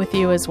share that with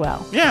you as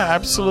well. Yeah,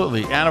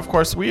 absolutely. And of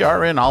course, we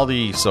are in all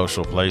the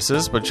social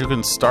places, but you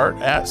can start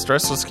at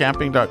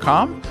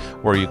stresslesscamping.com,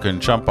 where you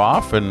can jump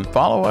off and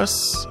follow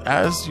us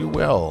as you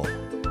will.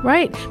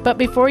 Right. But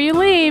before you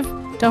leave,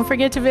 don't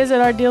forget to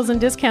visit our deals and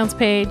discounts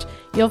page.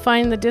 You'll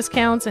find the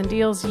discounts and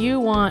deals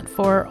you want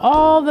for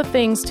all the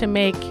things to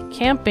make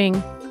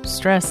camping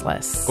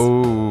stressless.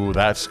 Ooh,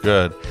 that's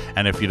good.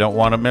 And if you don't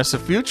want to miss a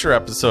future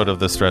episode of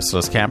the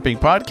Stressless Camping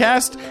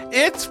Podcast,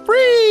 it's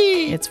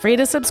free. It's free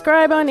to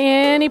subscribe on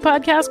any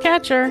podcast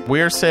catcher.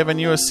 We're saving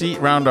you a seat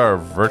around our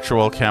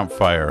virtual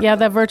campfire. Yeah,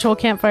 that virtual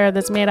campfire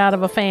that's made out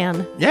of a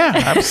fan. Yeah,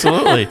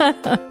 absolutely.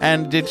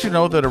 And did you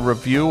know that a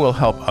review will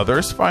help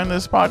others find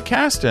this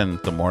podcast? And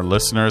the more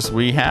listeners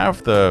we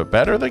have, the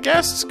better the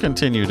guests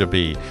continue to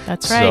be.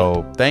 That's right.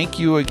 So thank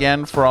you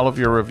again for all of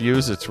your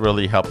reviews. It's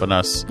really helping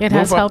us It move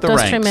has up helped the us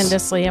ranks.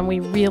 tremendously, and we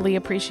really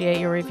appreciate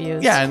your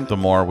reviews. Yeah, and the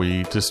more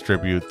we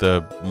distribute,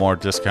 the more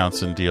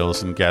discounts and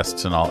deals and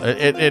guests and all.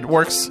 It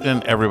works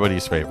in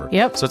everybody's favor.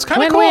 Yep. So it's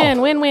kind of cool.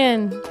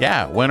 Win-win.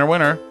 Yeah,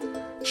 winner.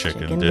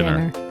 Chicken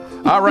dinner.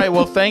 All right,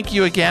 well, thank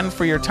you again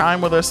for your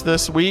time with us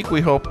this week.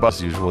 We hope,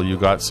 as usual, you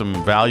got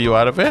some value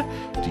out of it.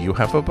 Do you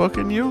have a book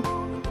in you?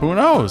 Who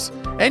knows?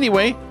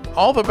 Anyway,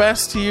 all the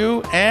best to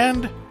you,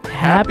 and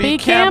happy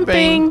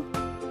camping.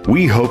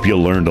 We hope you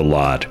learned a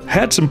lot,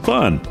 had some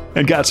fun,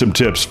 and got some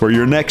tips for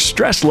your next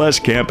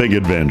stressless camping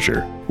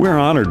adventure. We're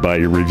honored by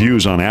your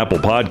reviews on Apple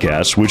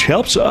Podcasts, which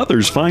helps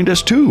others find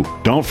us too.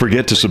 Don't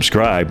forget to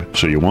subscribe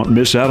so you won't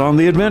miss out on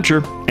the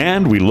adventure.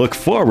 And we look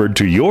forward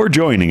to your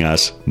joining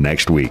us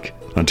next week.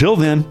 Until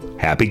then,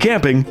 happy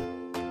camping.